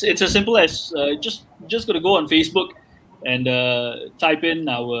mean it's as simple as just gonna go on Facebook and type in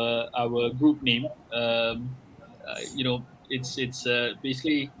our group name. It's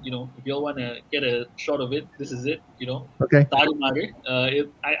basically if you all want to get a shot of it, this is it. Okay. Thaaru Maaru.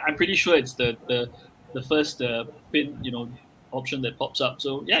 I'm pretty sure it's the first pin option that pops up.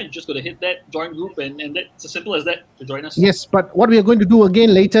 So yeah, you just got to hit that join group, and that's as simple as that to join us. Yes, but what we are going to do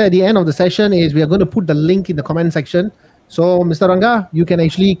again later at the end of the session is we are going to put the link in the comment section. So, Mr. Ranga, you can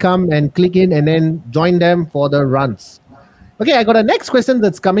actually come and click in and then join them for the runs. Okay, I got a next question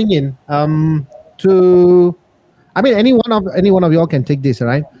that's coming in. I mean, any one of y'all can take this,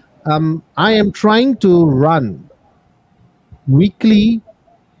 right? I am trying to run weekly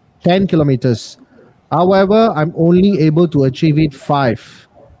 10 kilometers. However, I'm only able to achieve it 5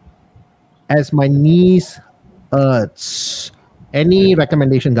 as my knees hurts. Any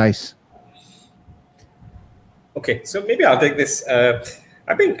recommendation, guys? Okay, so maybe I'll take this.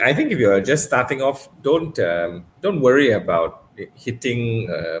 I think if you're just starting off, don't worry about hitting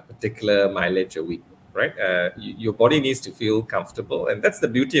a particular mileage a week, right? Your body needs to feel comfortable, and that's the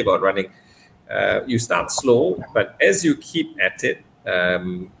beauty about running. You start slow, but as you keep at it,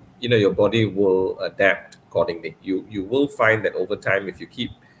 your body will adapt accordingly. You will find that over time, if you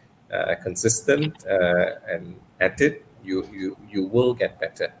keep consistent and at it, you will get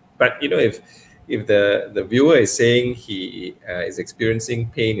better. But if the viewer is saying he is experiencing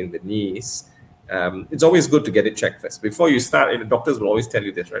pain in the knees, it's always good to get it checked first before you start. And the doctors will always tell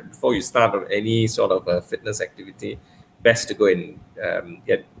you this, right? Before you start on any sort of fitness activity, best to go and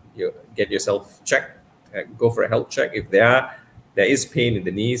get yourself checked. Go for a health check. If there is pain in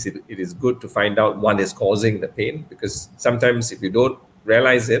the knees, it is good to find out what is causing the pain, because sometimes if you don't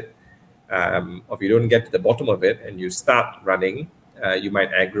realize it, or if you don't get to the bottom of it and you start running, you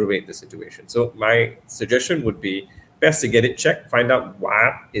might aggravate the situation. So my suggestion would be best to get it checked, find out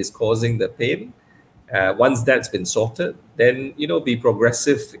what is causing the pain. Once that's been sorted, then be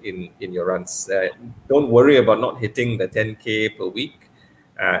progressive in your runs. Don't worry about not hitting the 10K per week.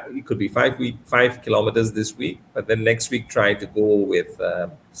 It could be 5 kilometers this week, but then next week try to go with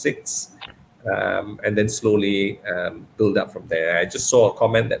 6, and then slowly build up from there. I just saw a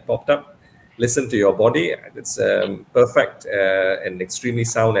comment that popped up. Listen to your body. It's perfect and extremely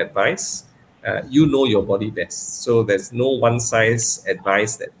sound advice. You know your body best, so there's no one size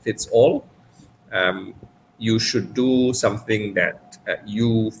advice that fits all. You should do something that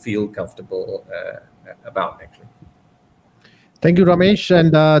you feel comfortable about, actually. Thank you, Ramesh,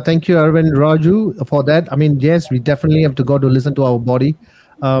 and thank you, Arvind Raju, for that. I mean, yes, we definitely have to go to listen to our body,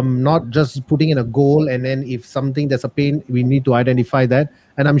 not just putting in a goal, and then if something there's a pain, we need to identify that.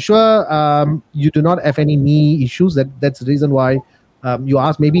 And I'm sure you do not have any knee issues. That's the reason why you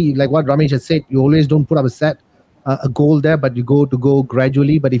asked. Maybe like what Ramesh has said, you always don't put up a goal there, but you go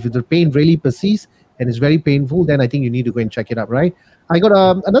gradually. But if the pain really persists and it's very painful, then I think you need to go and check it up, right? I got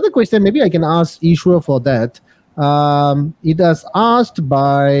another question. Maybe I can ask Ishwar for that. It is asked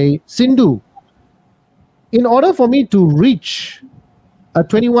by Sindhu. In order for me to reach a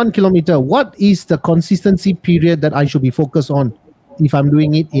 21 kilometer, what is the consistency period that I should be focused on if I'm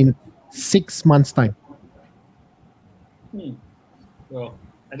doing it in 6 months' time? Well,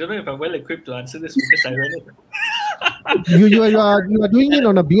 I don't know if I'm well equipped to answer this because I read it. you are doing it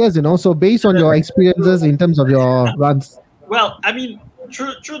on a beers, so based on your experiences in terms of your runs. Well, I mean,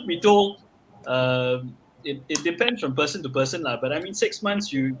 truth be told, it depends from person to person, but I mean, 6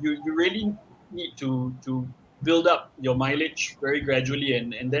 months, you really need to build up your mileage very gradually,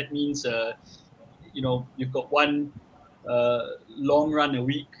 and that means you've got one long run a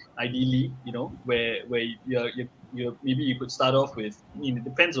week, ideally, where you're maybe you could start off with. I mean, it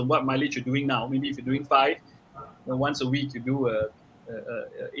depends on what mileage you're doing now. Maybe if you're doing 5, once a week you do a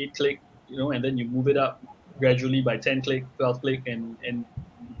 8 click, and then you move it up gradually by 10 click, 12 click, and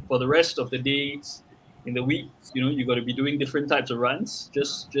for the rest of the days in the week, you got to be doing different types of runs.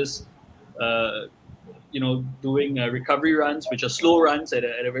 Just doing recovery runs, which are slow runs at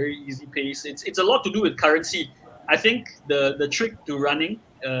a very easy pace. It's a lot to do with currency. I think the trick to running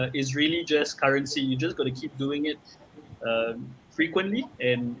is really just currency. You just got to keep doing it frequently,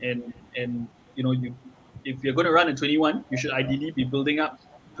 and if you're going to run in 21, you should ideally be building up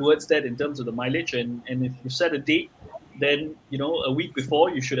towards that in terms of the mileage. And if you set a date, then a week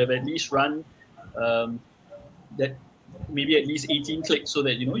before you should have at least run that maybe at least 18 clicks, so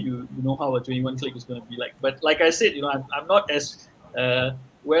that you know how a 21 click is going to be like. But like I said, I'm not as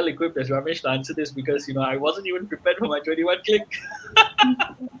well equipped as Ramesh to answer this, because I wasn't even prepared for my 21 click.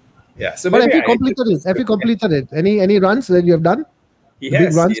 Yeah. So but have you completed it? Have you completed it? Any runs that you have done? Yes.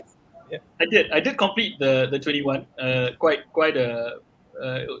 Big runs? Yeah. I did complete the 21. Quite a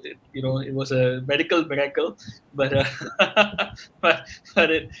it was a medical miracle, but but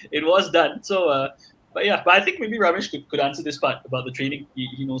it was done. So but I think maybe Ramesh could answer this part about the training.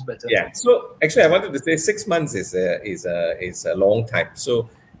 He knows better. Yeah. So actually, I wanted to say 6 months is a long time. So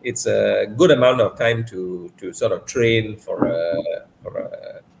it's a good amount of time to sort of train for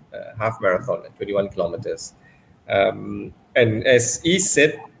a half marathon at 21 kilometers. And as he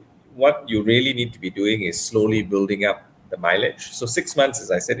said, what you really need to be doing is slowly building up the mileage. So 6 months,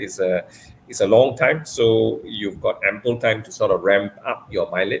 as I said, is a long time. So you've got ample time to sort of ramp up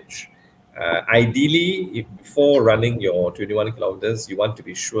your mileage. Ideally, if before running your 21 kilometers, you want to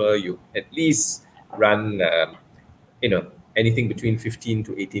be sure you at least run, anything between 15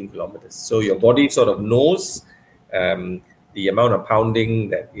 to 18 kilometers. So your body sort of knows the amount of pounding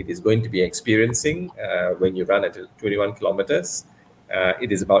that it is going to be experiencing when you run at 21 kilometers.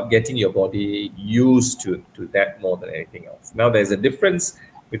 It is about getting your body used to that more than anything else. Now, there's a difference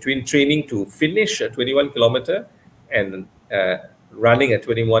between training to finish a 21 kilometer and running a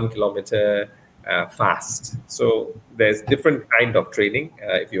 21 kilometer fast. So there's different kind of training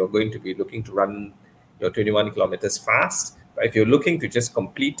if you're going to be looking to run your 21 kilometers fast. But if you're looking to just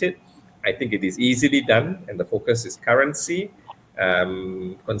complete it, I think it is easily done, and the focus is currency,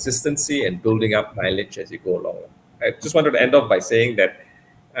 consistency, and building up mileage as you go along. I just wanted to end off by saying that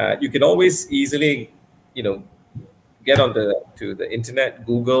you can always easily, get to the internet,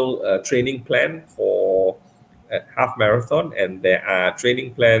 Google a training plan for a half marathon, and there are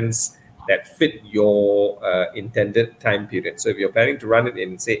training plans that fit your intended time period. So if you're planning to run it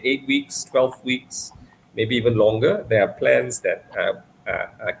in, say, 8 weeks, 12 weeks, maybe even longer, there are plans that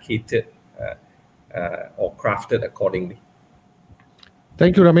are catered or crafted accordingly.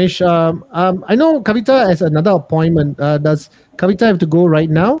 Thank you, Ramesh. I know Kavita has another appointment. Does Kavita have to go right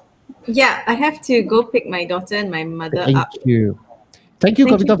now? Yeah, I have to go pick my daughter and my mother Thank up. you. Thank you,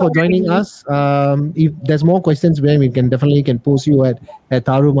 Kavita, for joining us. If there's more questions, we can definitely post you at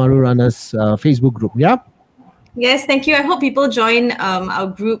Thaaru Maaru Runners Facebook group. Yeah. Yes, thank you. I hope people join our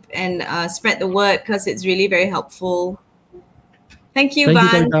group and spread the word, because it's really very helpful. Thank you,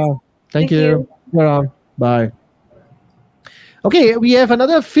 Thank Van. you, Kavita. Thank you. Bye. Okay, we have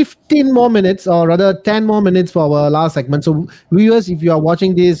another 15 more minutes, or rather 10 more minutes for our last segment. So viewers, if you are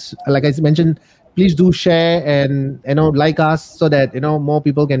watching this, like I mentioned, please do share and like us, so that more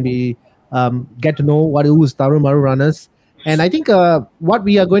people can be get to know who is Thaaru Maaru Runners. And I think what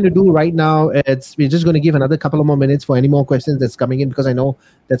we are going to do right now is we're just going to give another couple of more minutes for any more questions that's coming in, because I know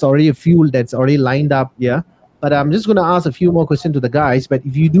that's already a few that's already lined up here. But I'm just going to ask a few more questions to the guys. But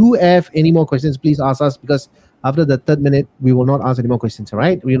if you do have any more questions, please ask us, because after the third minute, we will not ask any more questions, all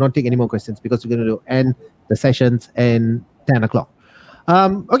right? We will not take any more questions, because we're going to end the sessions in 10 o'clock.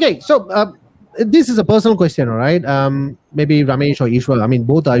 Okay, so this is a personal question, all right? Maybe Ramesh or Ishwar, I mean,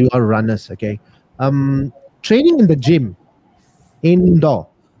 both are you are runners, okay? Training in the gym, indoor,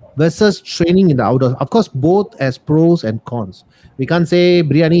 versus training in the outdoors. Of course, both has pros and cons. We can't say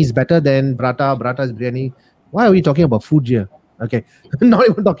biryani is better than prata is biryani. Why are we talking about food here? Okay, not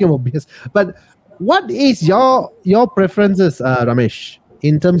even talking about beers. But what is your preferences, Ramesh,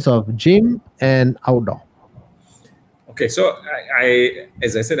 in terms of gym and outdoor? Okay, so I,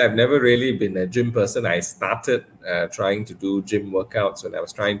 as I said, I've never really been a gym person. I started trying to do gym workouts when I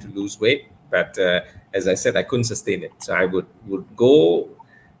was trying to lose weight, but as I said, I couldn't sustain it. So I would go,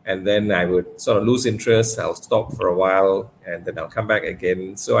 and then I would sort of lose interest. I'll stop for a while, and then I'll come back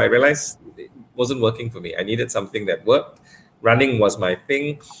again. So I realized it wasn't working for me. I needed something that worked. Running was my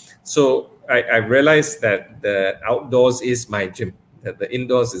thing. So I realized that the outdoors is my gym, that the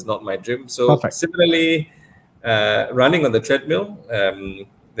indoors is not my gym. So Perfect. Similarly, running on the treadmill.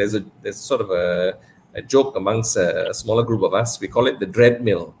 There's sort of a joke amongst a smaller group of us. We call it the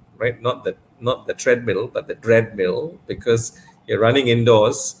dreadmill, right? Not the treadmill, but the dreadmill, because you're running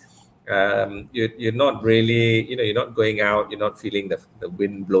indoors. You're not really, you're not going out. You're not feeling the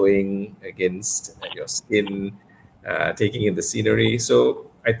wind blowing against your skin, taking in the scenery.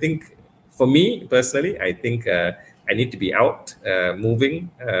 So I think, for me personally, I think I need to be out, moving,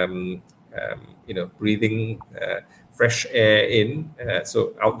 breathing fresh air in.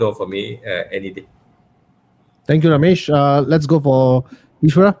 So outdoor for me, any day. Thank you, Ramesh. Let's go for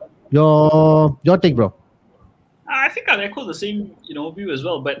Ishwara. Your take, bro. I think I'll echo the same, view as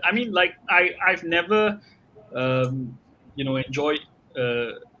well. But I mean, like I've never, enjoyed,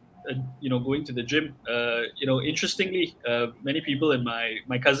 going to the gym. Interestingly, many people in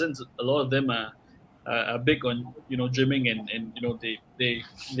my cousins, a lot of them are big on gymming, and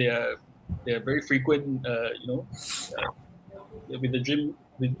they're very frequent, with the gym,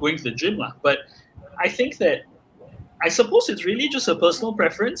 with going to the gym lah. But I think that, I suppose it's really just a personal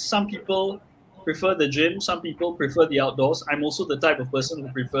preference. Some people prefer the gym, some people prefer the outdoors. I'm also the type of person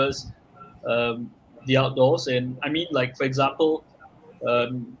who prefers the outdoors. And I mean, like, for example,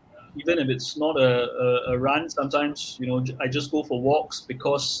 even if it's not a run, sometimes I just go for walks,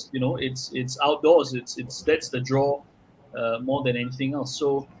 because it's outdoors. It's that's the draw more than anything else.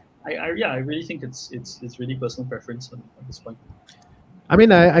 So I really think it's really personal preference at this point. I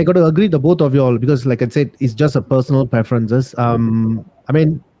mean, I got to agree the both of you all, because, like I said, it's just a personal preferences. I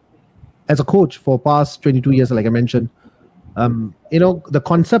mean, as a coach for past 22 years, like I mentioned, the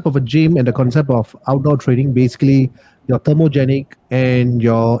concept of a gym and the concept of outdoor training, basically your thermogenic and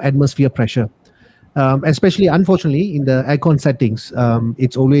your atmosphere pressure. Especially, unfortunately, in the aircon settings,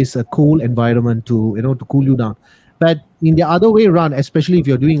 it's always a cool environment to cool you down. But in the other way around, especially if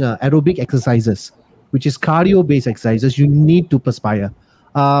you're doing aerobic exercises, which is cardio-based exercises, you need to perspire.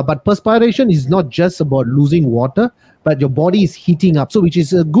 But perspiration is not just about losing water, but your body is heating up. So, which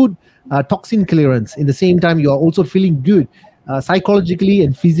is a good toxin clearance. In the same time, you are also feeling good psychologically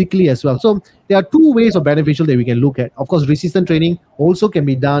and physically as well. So there are two ways of beneficial that we can look at. Of course, resistant training also can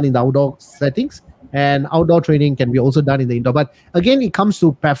be done in the outdoor settings, and outdoor training can be also done in the indoor. But again, it comes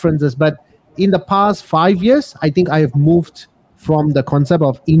to preferences. But in the past 5 years, I think I have moved from the concept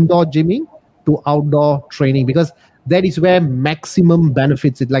of indoor gymming to outdoor training, because that is where maximum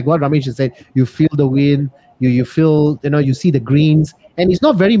benefits it. Like what Ramesh has said, you feel the wind, you feel, you see the greens, and it's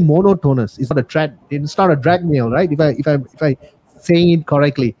not very monotonous. It's not a treadmill, right? If I saying it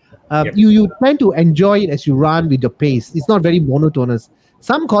correctly, Yep. you tend to enjoy it as you run with your pace. It's not very monotonous.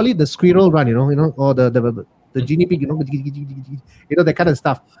 Some call it the squirrel run, or the guinea pig, that kind of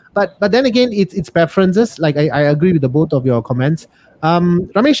stuff. But then again, it's preferences. Like I agree with the both of your comments.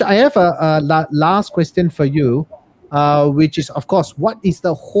 Ramesh, I have a last question for you, which is, of course, what is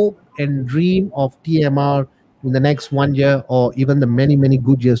the hope and dream of TMR in the next 1 year, or even the many, many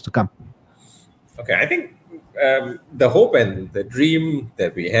good years to come? Okay, I think the hope and the dream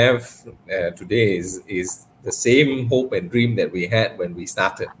that we have today is the same hope and dream that we had when we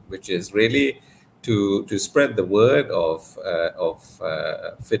started, which is really to spread the word of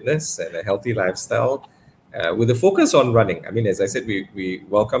fitness and a healthy lifestyle, with a focus on running. I mean, as I said, we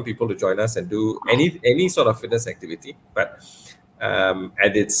welcome people to join us and do any sort of fitness activity, but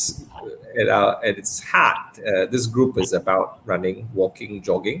at its heart, this group is about running, walking,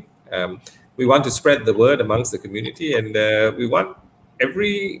 jogging. We want to spread the word amongst the community, and we want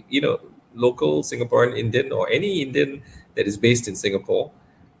every local Singaporean Indian, or any Indian that is based in Singapore,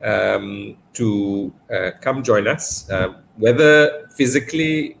 to come join us, whether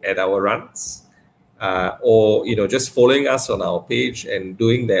physically at our runs, or just following us on our page and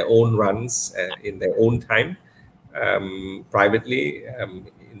doing their own runs in their own time, privately,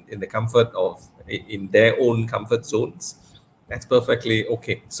 in the comfort of in their own comfort zones. That's perfectly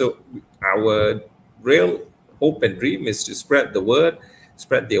okay. So our real hope and dream is to spread the word,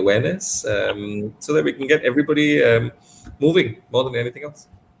 spread the awareness, so that we can get everybody moving more than anything else.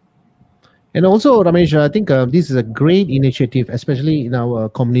 And also, Ramesh, I think this is a great initiative, especially in our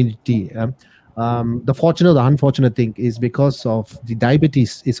community. The fortunate, the unfortunate thing is, because of the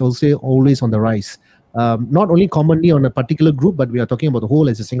diabetes is also always on the rise. Not only commonly on a particular group, but we are talking about the whole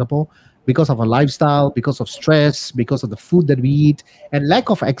as a Singapore, because of our lifestyle, because of stress, because of the food that we eat, and lack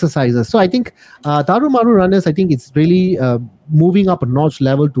of exercises. So I think Thaaru Maaru Runners, I think it's really moving up a notch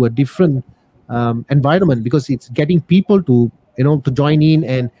level to a different environment, because it's getting people to to join in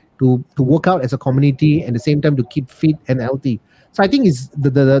and to work out as a community, and at the same time to keep fit and healthy. So I think it's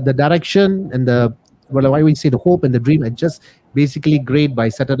the direction and why we say the hope and the dream are just basically great by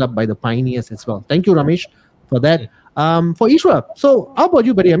set it up by the pioneers as well. Thank you, Ramesh, for that. For Ishra, so how about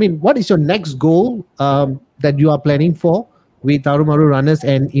you, buddy? I mean, what is your next goal that you are planning for with Thaaru Maaru Runners,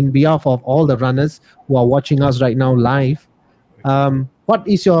 and in behalf of all the runners who are watching us right now live? What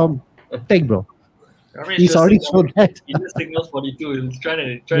is your take, bro? Ramesh He's just already signaled, showed that. he just signals 42. He's trying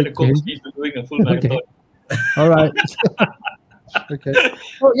to Okay. coax me to doing a full marathon. All right. Okay.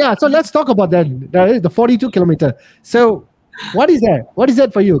 Oh yeah. So let's talk about that. The 42 kilometer. So what is that? What is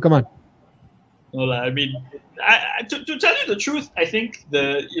that for you? Come on. No, lah, I mean, to tell you the truth, I think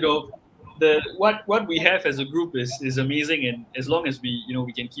what we have as a group is amazing, and as long as we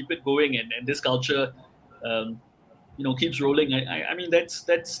can keep it going, and this culture keeps rolling. I mean that's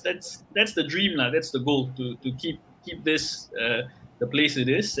the dream, lah. That's the goal, to keep this the place it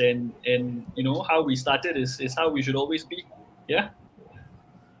is, and how we started is how we should always be. Yeah.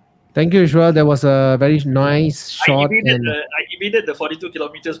 Thank you, Ishra. That was a very nice shot. I evaded the 42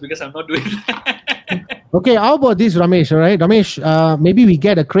 kilometers because I'm not doing that. Okay, how about this, Ramesh? All right, Ramesh, maybe we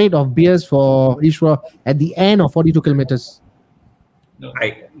get a crate of beers for Ishra at the end of 42 kilometers. No.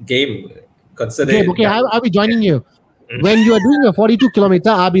 Game. Consider Okay, it. okay, I'll be joining you. When you are doing a 42 kilometer,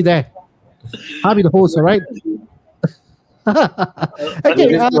 I'll be there. I'll be the host, all right?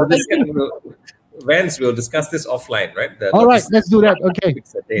 Okay. Vans, we'll discuss this offline, right? All right, let's do that. Okay.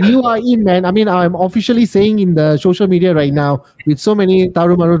 You are in, man. I mean, I'm officially saying in the social media right now, with so many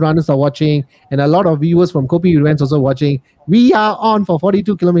Thaaru Maaru runners are watching, and a lot of viewers from Kopi With Vans also watching. We are on for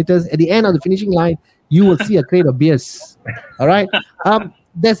 42 kilometers. At the end of the finishing line, you will see a crate of beers. All right.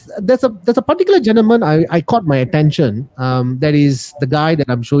 There's a particular gentleman I caught my attention. That is the guy that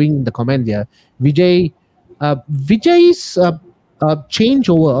I'm showing in the comment here, Vijay. Vijay's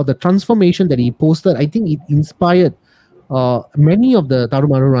changeover, or the transformation that he posted, I think it inspired many of the Thaaru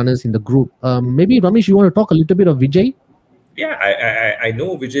Maaru runners in the group. Maybe Ramesh, you want to talk a little bit of Vijay? Yeah, I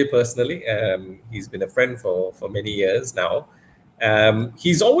know Vijay personally. He's been a friend for many years now.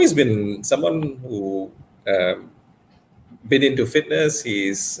 He's always been someone who been into fitness.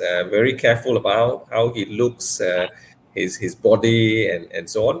 He's very careful about how he looks, his body, and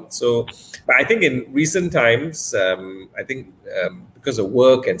so on. So, but I think in recent times, because of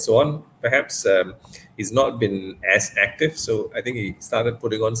work and so on, perhaps he's not been as active. So I think he started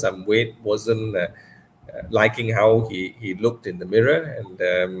putting on some weight, wasn't liking how he looked in the mirror.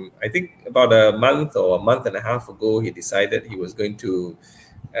 And I think about a month or a month and a half ago, he decided he was going to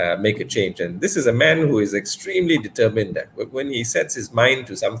make a change. And this is a man who is extremely determined. When he sets his mind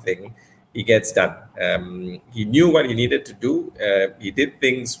to something, he gets done. He knew what he needed to do. He did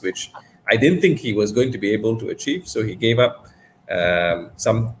things which I didn't think he was going to be able to achieve. So he gave up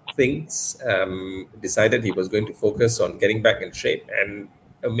some things, decided he was going to focus on getting back in shape. And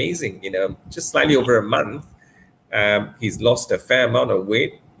amazing, just slightly over a month, he's lost a fair amount of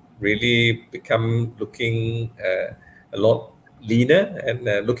weight, really become looking a lot leaner, and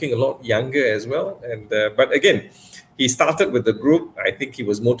looking a lot younger as well. And but again, he started with the group. I think he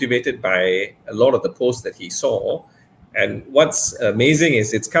was motivated by a lot of the posts that he saw. And what's amazing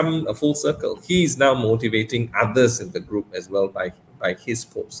is it's come a full circle. He's now motivating others in the group as well by his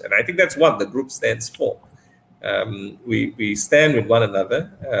posts. And I think that's what the group stands for. We stand with one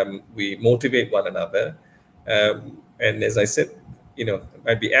another. We motivate one another. And as I said, it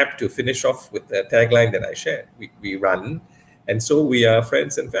might be apt to finish off with the tagline that I shared. We run, and so we are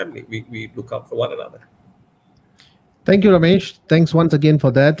friends and family. We look out for one another. Thank you, Ramesh. Thanks once again for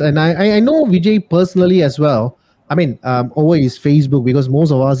that. And I know Vijay personally as well. I mean, over his Facebook, because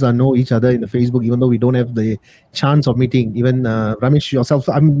most of us know each other in the Facebook, even though we don't have the chance of meeting. Even Ramesh yourself,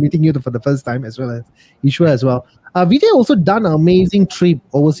 I'm meeting you for the first time, as well as Ishwa as well. Vijay also done an amazing trip,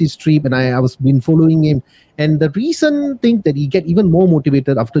 overseas trip, and I was been following him. And the recent thing that he get even more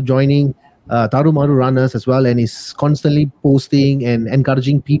motivated after joining Thaaru Maaru Runners as well, and is constantly posting and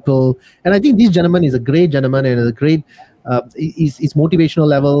encouraging people. And I think this gentleman is a great gentleman, and a great his motivational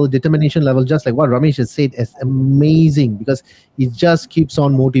level, determination level, just like what Ramesh has said, is amazing, because he just keeps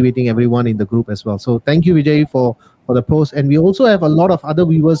on motivating everyone in the group as well. So thank you, Vijay, for the post. And we also have a lot of other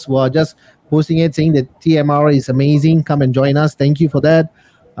viewers who are just posting it, saying that TMR is amazing. Come and join us. Thank you for that.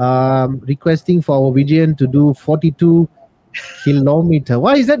 Requesting for our Vijayan to do 42 kilometer.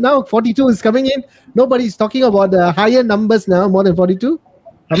 Why is that now? 42 is coming in. Nobody's talking about the higher numbers now, more than 42.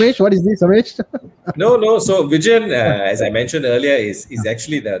 Ramesh, what is this, Ramesh? No. So Vijayan, as I mentioned earlier, is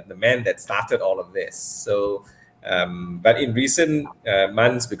actually the man that started all of this. So, but in recent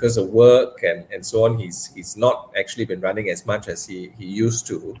months, because of work and so on, he's not actually been running as much as he used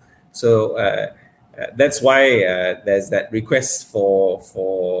to. So that's why there's that request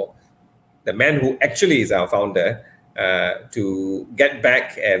for the man who actually is our founder to get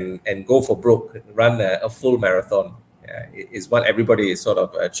back and go for broke, run a full marathon, is what everybody is sort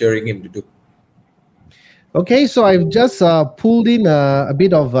of cheering him to do. Okay, so I've just pulled in a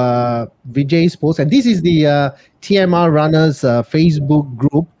bit of Vijay's post, and this is the TMR Runners Facebook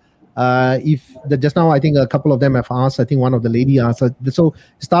group. Just now, I think a couple of them have asked. I think one of the lady asked. So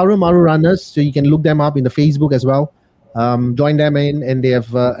it's Thaaru Maaru Runners, so you can look them up in the Facebook as well. Join them in, and they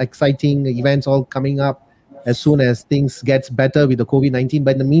have exciting events all coming up as soon as things gets better with the COVID-19.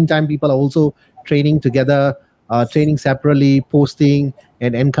 But in the meantime, people are also training together, training separately, posting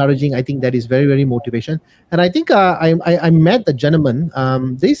and encouraging. I think that is very, very motivation. And I think I met the gentleman.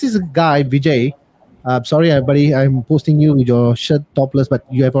 This is a guy, Vijay. Sorry, buddy, I'm posting you with your shirt topless, but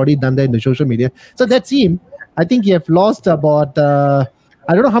you have already done that in the social media. So that's him. I think you have lost about, I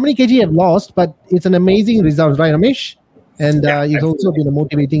don't know how many kg you have lost, but it's an amazing result, right, Ramesh? And he's also been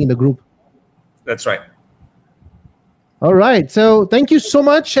motivating in the group. That's right. All right. So thank you so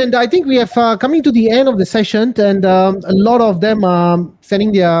much. And I think we have coming to the end of the session, and a lot of them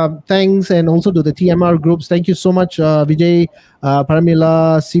sending their thanks, and also to the TMR groups. Thank you so much, Vijay,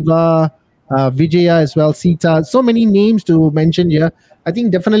 Paramila, Siva, Vijaya as well, Sita. So many names to mention here. I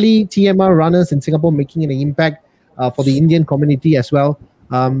think definitely TMR runners in Singapore making an impact for the Indian community as well,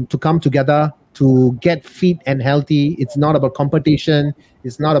 to come together to get fit and healthy. It's not about competition.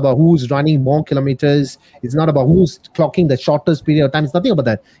 It's not about who's running more kilometers. It's not about who's clocking the shortest period of time. It's nothing about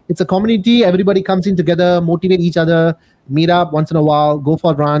that. It's a community. Everybody comes in together, motivate each other, meet up once in a while, go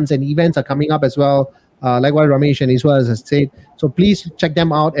for runs, and events are coming up as well. Like what Ramesh and Iswa has said. So please check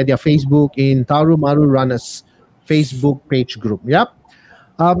them out at their Facebook in Thaaru Maaru Runners Facebook page group. Yep.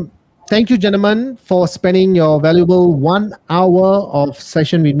 Thank you, gentlemen, for spending your valuable 1 hour of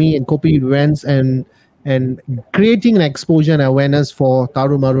session with me in Kopi With Vans and creating an exposure and awareness for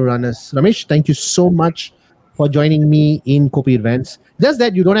Thaaru Maaru Runners. Ramesh, thank you so much for joining me in Kopi With Vans. Just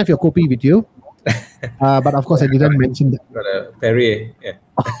that you don't have your Kopi with you. But of course, I didn't mention that. Got a Perrier, yeah.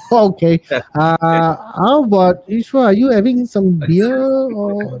 Okay. How about Ishwa? Are you having some beer?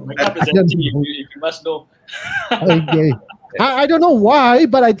 Or? My cup is empty, if you must know. Okay. I don't know why,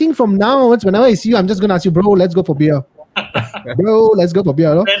 but I think from now on, whenever I see you, I'm just gonna ask you, bro, let's go for beer. Bro, let's go for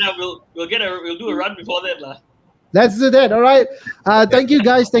beer. No? Then we'll do a run before that, lah. Let's do that. All right. Thank you,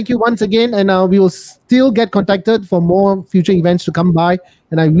 guys. Thank you once again, and we will still get contacted for more future events to come by.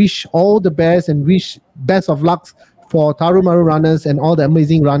 And I wish all the best and wish best of luck for Thaaru Maaru Runners and all the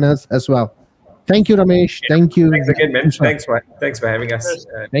amazing runners as well. Thank you, Ramesh. Yeah. Thank you. Thanks again, man. Thanks for having us.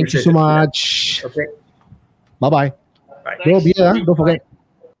 Thank you so much. Okay. Bye-bye. Bye. Bro, beer, don't forget.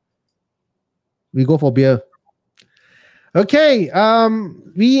 We go for beer. Okay,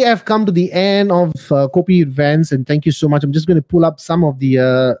 we have come to the end of Kopi With Vans, and thank you so much. I'm just going to pull up some of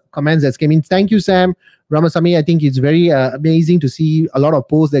the comments that came in. Thank you, Sam Ramasamy. I think it's very amazing to see a lot of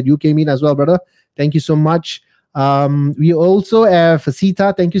posts that you came in as well, brother. Thank you so much. We also have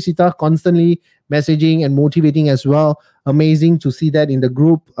Sita. Thank you, Sita, constantly messaging and motivating as well. Amazing to see that in the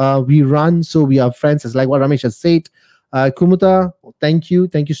group. We run, so we are friends, as like what Ramesh has said. Kumuta, thank you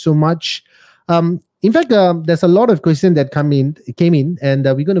so much. In fact, there's a lot of questions that came in, and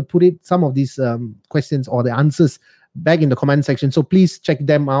we're going to put some of these questions or the answers back in the comment section. So please check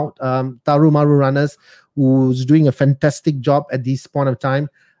them out. Thaaru Maaru Runners, who's doing a fantastic job at this point of time,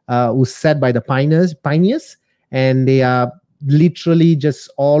 who's set by the pioneers, and they are literally just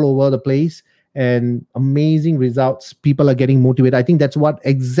all over the place and amazing results. People are getting motivated. I think that's what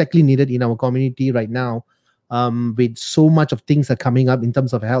exactly needed in our community right now. With so much of things are coming up in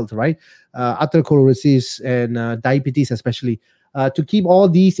terms of health, right? Atherosclerosis and diabetes, especially. To keep all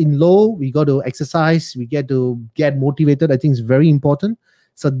these in low, we got to exercise. We get to get motivated. I think it's very important.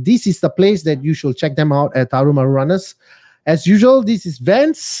 So this is the place that you should check them out at Thaaru Maaru Runners. As usual, this is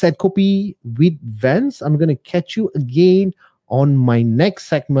Vans at Kopi With Vans. I'm going to catch you again on my next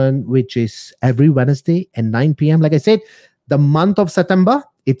segment, which is every Wednesday at 9 p.m. Like I said, the month of September,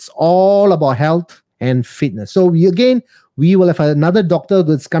 it's all about health and fitness. So we will have another doctor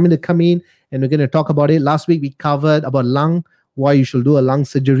that's come in, and we're going to talk about it. Last week we covered about lung, why you should do a lung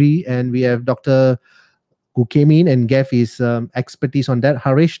surgery, and we have Dr. who came in and gave his expertise on that,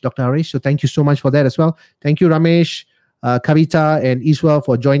 Dr. Harish. So thank you so much for that as well. Thank you, Ramesh, Kavita, and Iswa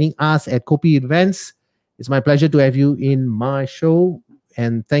for joining us at Kopi With Vans. It's my pleasure to have you in my show,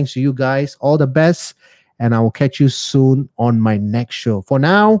 and thanks to you guys. All the best, and I will catch you soon on my next show. For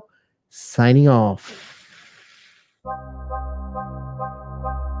now, signing off.